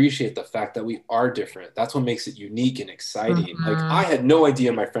appreciate the fact that we are different. That's what makes it unique and exciting. Mm-hmm. Like I had no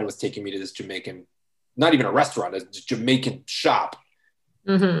idea my friend was taking me to this Jamaican, not even a restaurant, a Jamaican shop.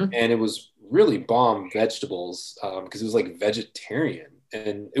 Mm-hmm. And it was really bomb vegetables because it was like vegetarian.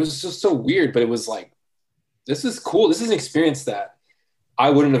 And it was just so weird, but it was like, this is cool. This is an experience that I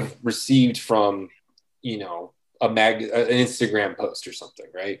wouldn't have received from, you know, an Instagram post or something,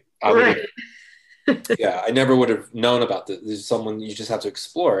 right? Yeah, I never would have known about this. There's someone you just have to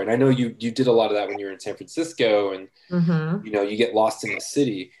explore. And I know you did a lot of that when you were in San Francisco, and mm-hmm. you know, you get lost in the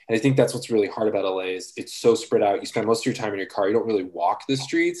city. And I think that's what's really hard about LA is it's so spread out. You spend most of your time in your car. You don't really walk the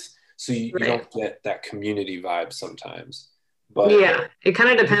streets. So you don't get that community vibe sometimes. But yeah, it kind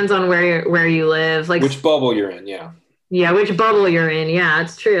of depends on where you live. Like which bubble you're in, yeah. Yeah, which bubble you're in. Yeah,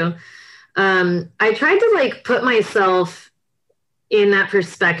 it's true. I tried to like put myself in that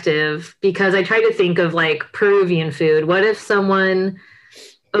perspective because I tried to think of like Peruvian food. What if someone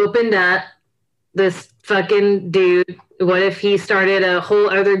opened up this fucking dude? What if he started a whole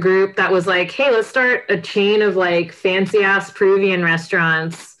other group that was like, hey, let's start a chain of like fancy ass Peruvian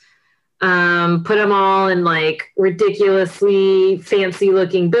restaurants, put them all in like ridiculously fancy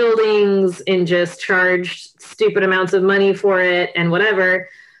looking buildings and just charge stupid amounts of money for it and whatever.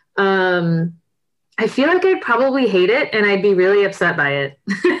 I feel like I'd probably hate it and I'd be really upset by it.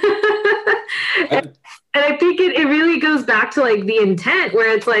 and I think it really goes back to like the intent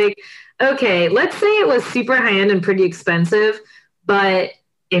where it's like, okay, let's say it was super high end and pretty expensive, but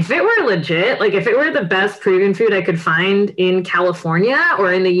if it were legit, like if it were the best Peruvian food I could find in California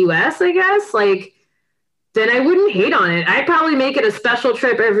or in the US, I guess, like, then I wouldn't hate on it. I'd probably make it a special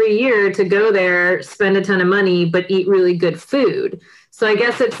trip every year to go there, spend a ton of money, but eat really good food. So I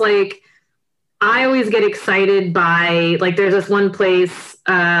guess it's like, I always get excited by, like, there's this one place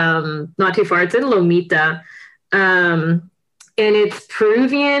not too far. It's in Lomita. And it's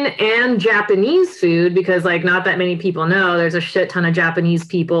Peruvian and Japanese food because, like, not that many people know. There's a shit ton of Japanese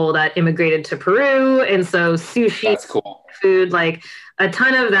people that immigrated to Peru. And so sushi, that's cool. Food, like, a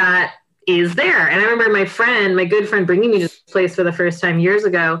ton of that is there. And I remember my good friend bringing me to this place for the first time years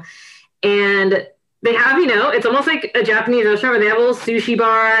ago. And they have, you know, it's almost like a Japanese restaurant where they have a little sushi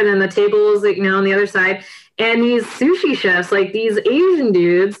bar and then the tables, like, you know, on the other side. And these sushi chefs, like these Asian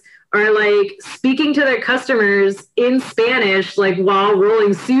dudes, are like speaking to their customers in Spanish, like while rolling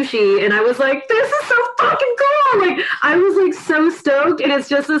sushi. And I was like, this is so fucking cool. Like, I was like so stoked. And it's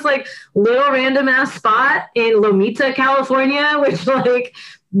just this like little random ass spot in Lomita, California, which like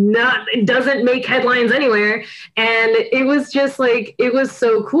it doesn't make headlines anywhere. And it was just like, it was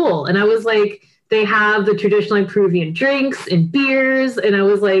so cool. And I was like, they have the traditional Peruvian drinks and beers. And I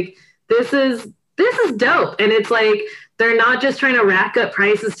was like, this is dope. And it's like, they're not just trying to rack up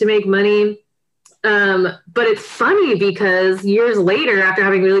prices to make money. But it's funny because years later, after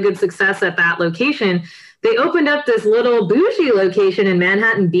having really good success at that location, they opened up this little bougie location in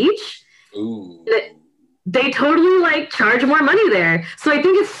Manhattan Beach. Ooh. they totally like charge more money there. So I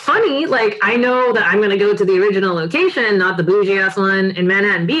think it's funny. Like, I know that I'm going to go to the original location, not the bougie ass one in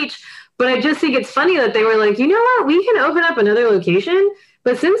Manhattan Beach. But I just think it's funny that they were like, you know what? We can open up another location.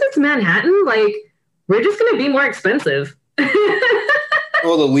 But since it's Manhattan, like, we're just going to be more expensive.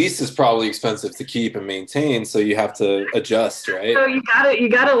 Well, the lease is probably expensive to keep and maintain, so you have to adjust, right? So you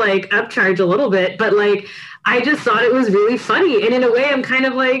gotta like upcharge a little bit, but like I just thought it was really funny, and in a way, I'm kind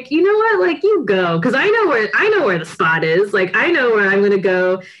of like, you know what, like you go, because I know where the spot is. Like I know where I'm gonna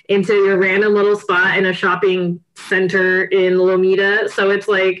go into your random little spot in a shopping center in Lomita. So it's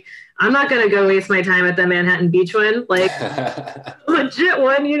like I'm not gonna go waste my time at the Manhattan Beach one, like legit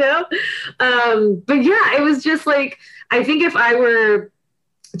one, you know. But yeah, it was just like I think if I were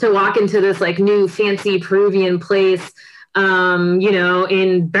to walk into this like new fancy Peruvian place, you know,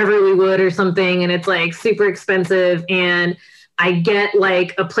 in Beverlywood or something, and it's like super expensive, and I get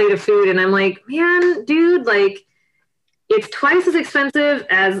like a plate of food, and I'm like, man, dude, like it's twice as expensive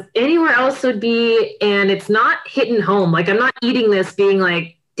as anywhere else would be, and it's not hitting home. Like I'm not eating this being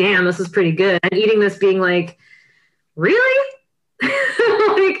like, damn, this is pretty good. I'm eating this being like, really?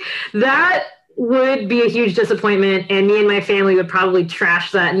 Like that would be a huge disappointment, and me and my family would probably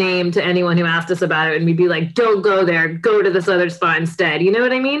trash that name to anyone who asked us about it, and we'd be like, don't go there, go to this other spot instead. You know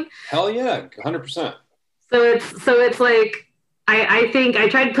what I mean? Hell yeah, 100%. So it's like I think I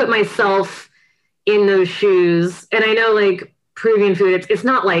tried to put myself in those shoes, and I know like Peruvian food, it's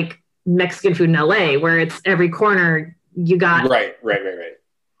not like Mexican food in LA where it's every corner you got. Right.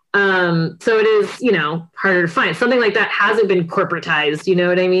 So it is, you know, harder to find. Something like that hasn't been corporatized, you know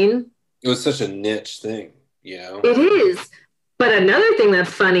what I mean? It was such a niche thing, you know? It is. But another thing that's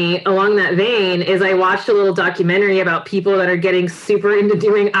funny along that vein is I watched a little documentary about people that are getting super into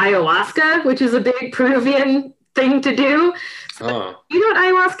doing ayahuasca, which is a big Peruvian thing to do. So, you know what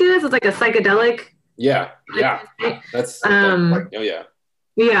ayahuasca is? It's like a psychedelic. Yeah. That's oh yeah.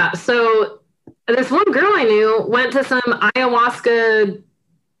 Yeah. So this one girl I knew went to some ayahuasca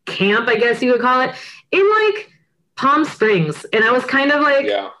camp, I guess you would call it, in like Palm Springs. And I was kind of like,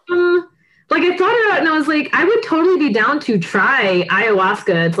 like I thought about it and I was like, I would totally be down to try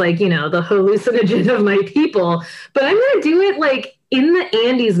ayahuasca. It's like, you know, the hallucinogen of my people, but I'm going to do it like in the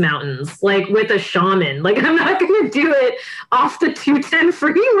Andes Mountains, like with a shaman. Like I'm not going to do it off the 210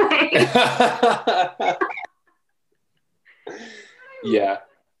 freeway. Yeah.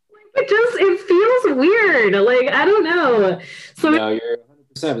 It feels weird. Like, I don't know. So no, you're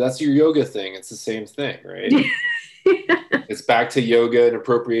 100%. That's your yoga thing. It's the same thing, right? It's back to yoga and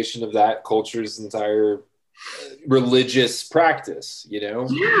appropriation of that culture's entire religious practice, you know?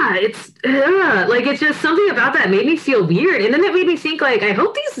 Yeah, it's like it's just something about that made me feel weird. And then it made me think like, I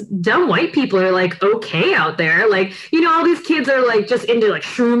hope these dumb white people are like okay out there. Like, you know, all these kids are like just into like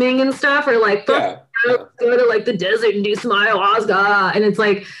shrooming and stuff, or like go to like the desert and do some ayahuasca. And it's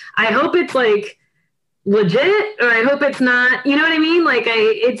like, I hope it's like legit, or I hope it's not, you know what I mean? Like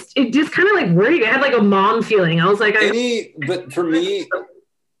it just kind of like worried. I had like a mom feeling. I was like, but for me,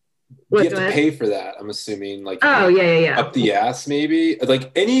 you have to pay for that, I'm assuming, like up the ass maybe,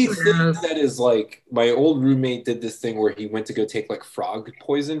 like anything that is like, my old roommate did this thing where he went to go take like frog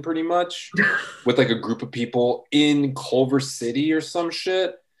poison pretty much with like a group of people in Culver City or some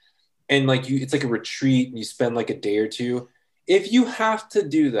shit, and like it's like a retreat and you spend like a day or two. If you have to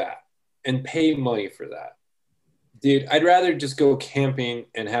do that and pay money for that, dude, I'd rather just go camping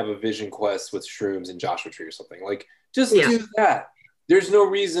and have a vision quest with shrooms and Joshua Tree or something. Like just do that. There's no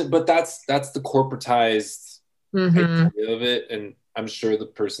reason, but that's the corporatized idea of it. And I'm sure the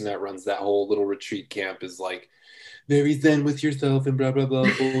person that runs that whole little retreat camp is like very zen with yourself and blah, blah, blah,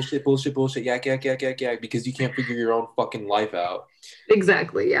 bullshit, yak, because you can't figure your own fucking life out.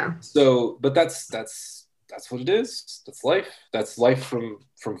 Exactly. Yeah. So, but that's what it is. That's life. That's life from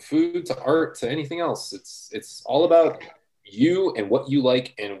food to art to anything else. It's all about you and what you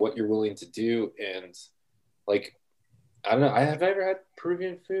like and what you're willing to do. And like, I don't know. Have I ever had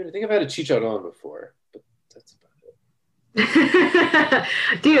Peruvian food? I think I've had a chicharron before, but that's about it.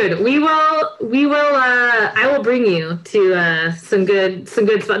 Dude, we will I will bring you to some good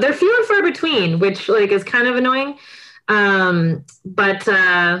spots. They're few and far between, which like is kind of annoying. But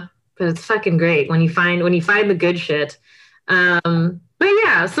it's fucking great when you find the good shit. But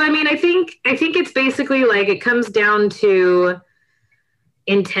yeah, so I mean, I think it's basically like it comes down to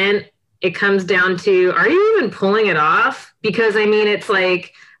intent. It comes down to, are you even pulling it off? Because I mean, it's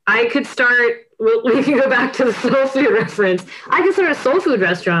like I could start. We can go back to the soul food reference. I could start a soul food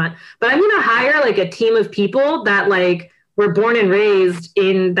restaurant, but I'm going to hire like a team of people that like were born and raised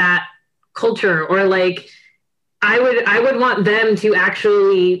in that culture, or like I would want them to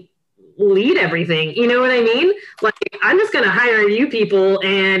actually lead everything. You know what I mean? Like, I'm just going to hire you people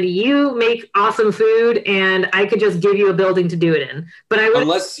and you make awesome food and I could just give you a building to do it in. But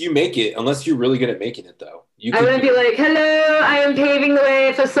unless you're really good at making it though. I wouldn't be like, hello, I am paving the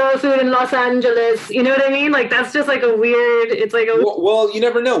way for soul food in Los Angeles. You know what I mean? Like, that's just like well, you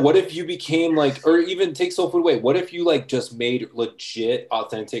never know. What if you became like, or even take soul food away. What if you like just made legit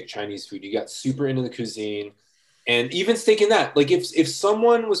authentic Chinese food? You got super into the cuisine and even staking that. Like if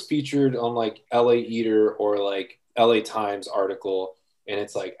someone was featured on like LA Eater or like LA Times article and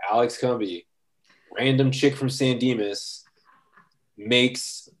it's like Alex Cumby, random chick from San Dimas,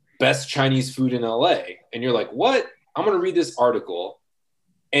 makes best Chinese food in LA. And you're like, what? I'm going to read this article.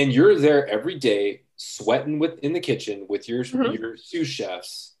 And you're there every day sweating in the kitchen with your sous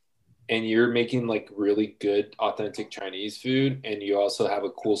chefs. And you're making like really good, authentic Chinese food. And you also have a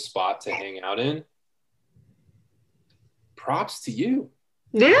cool spot to hang out in. Props to you.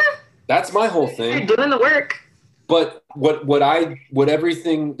 Yeah. That's my whole thing. You're doing the work. But what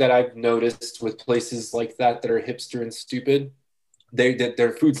everything that I've noticed with places like that are hipster and stupid,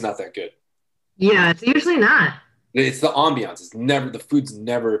 their food's not that good. Yeah, it's usually not. It's the ambiance. The food's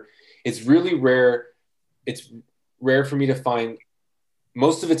never, it's really rare. It's rare for me to find,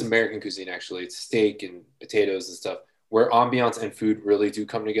 most of it's American cuisine, actually. It's steak and potatoes and stuff, where ambiance and food really do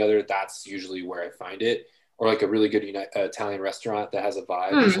come together. That's usually where I find it. Or like a really good Italian restaurant that has a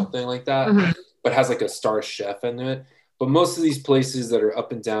vibe or something like that, but has like a star chef in it. But most of these places that are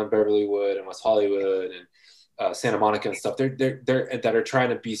up and down Beverlywood and West Hollywood and Santa Monica and stuff, they're that are trying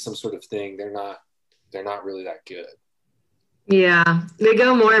to be some sort of thing. They're not really that good. Yeah, they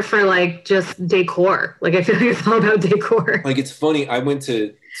go more for like just decor. Like I feel like it's all about decor. Like it's funny. I went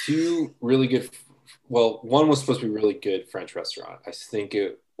to two really good. Well, one was supposed to be really good French restaurant. I think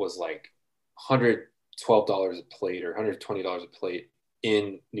it was like $112 a plate or $120 a plate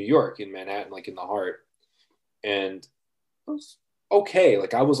in New York, in Manhattan, like in the heart. And it was okay.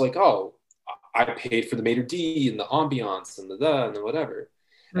 Like I was like, oh, I paid for the maitre d' and the ambiance and the whatever.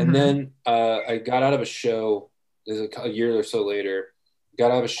 And then I got out of a show a year or so later,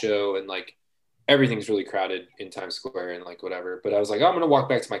 got out of a show and like everything's really crowded in Times Square and like whatever. But I was like, oh, I'm going to walk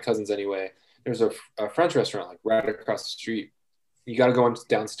back to my cousin's anyway. There's a French restaurant like right across the street. You got to go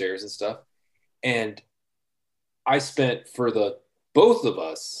downstairs and stuff. And I spent for both of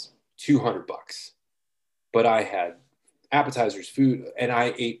us $200, but I had appetizers, food, and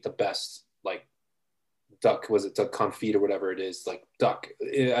I ate the best like duck confit or whatever it is, like duck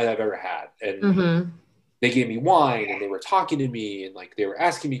I've ever had. And they gave me wine and they were talking to me and like they were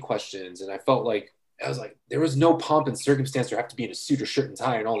asking me questions. And I felt like, there was no pomp and circumstance or have to be in a suit or shirt and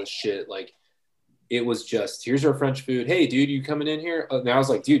tie and all this shit. Like it was just, here's our French food. Hey dude, you coming in here? And I was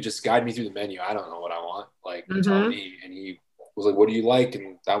like, dude, just guide me through the menu. I don't know what I want. Like tell me. And he was like, what do you like?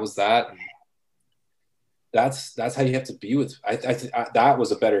 And that was that. And that's how you have to be with, I that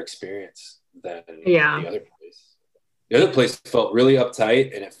was a better experience than the other place. The other place felt really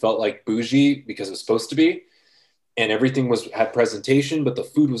uptight and it felt like bougie because it was supposed to be, and everything had presentation, but the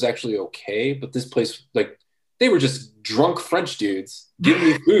food was actually okay. But this place, like, they were just drunk French dudes giving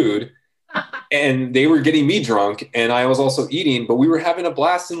me food and they were getting me drunk and I was also eating, but we were having a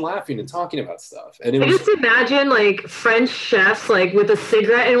blast and laughing and talking about stuff. And it was just imagine like French chefs like with a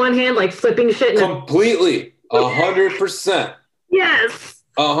cigarette in one hand, like flipping shit. Completely. 100%. Yes.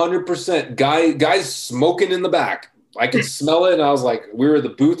 100%. Guys smoking in the back. I could smell it, and I was like, we were at the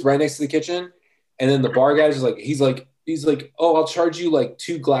booth right next to the kitchen, and then the bar guy was like, he's like, oh, I'll charge you like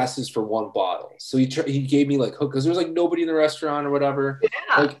 2 glasses for 1 bottle. So he gave me like hook because there was like nobody in the restaurant or whatever.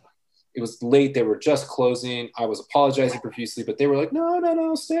 Yeah. Like it was late, they were just closing. I was apologizing profusely, but they were like,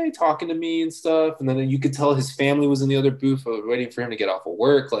 no, stay, talking to me and stuff. And then you could tell his family was in the other booth waiting for him to get off of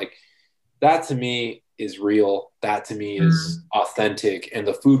work. Like that to me is real. That to me is authentic, and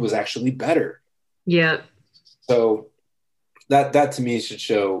the food was actually better. Yeah. So that to me should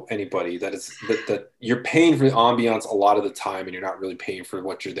show anybody that you're paying for the ambiance a lot of the time, and you're not really paying for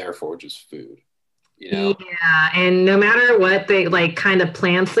what you're there for, which is food. You know? Yeah, and no matter what they like kind of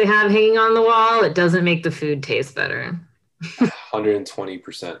plants they have hanging on the wall, it doesn't make the food taste better.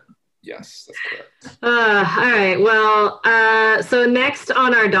 120%. Yes, that's correct. All right. Well, so next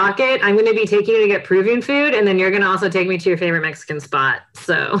on our docket, I'm going to be taking you to get Peruvian food, and then you're going to also take me to your favorite Mexican spot.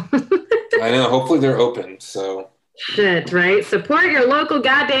 So I know. Hopefully they're open. So shit, right? Support your local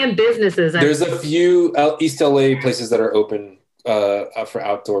goddamn businesses. There's a few East LA places that are open for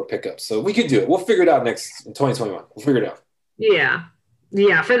outdoor pickups, so we could do it. We'll figure it out in 2021. We'll figure it out. Yeah.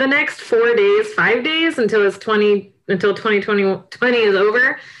 For the next 5 days until 2020 is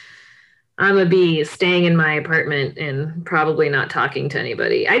over. I'm gonna be staying in my apartment and probably not talking to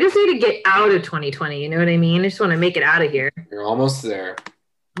anybody. I just need to get out of 2020. You know what I mean? I just want to make it out of here. You're almost there.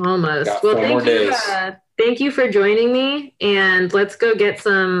 Almost. Got Well, 4 more days. Thank you for joining me, and let's go get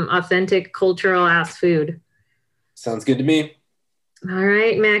some authentic cultural ass food. Sounds good to me. All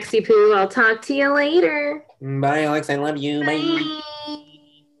right, Maxie Poo. I'll talk to you later. Bye, Alex. I love you. Bye.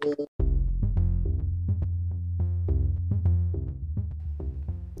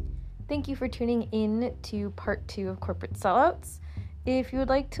 Thank you for tuning in to part 2 of Corporate Sellouts. If you would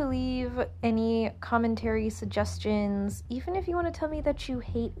like to leave any commentary, suggestions, even if you want to tell me that you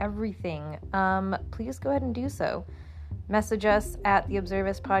hate everything, please go ahead and do so. Message us at the Observe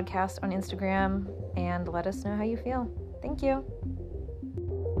Us Podcast on Instagram and let us know how you feel. Thank you.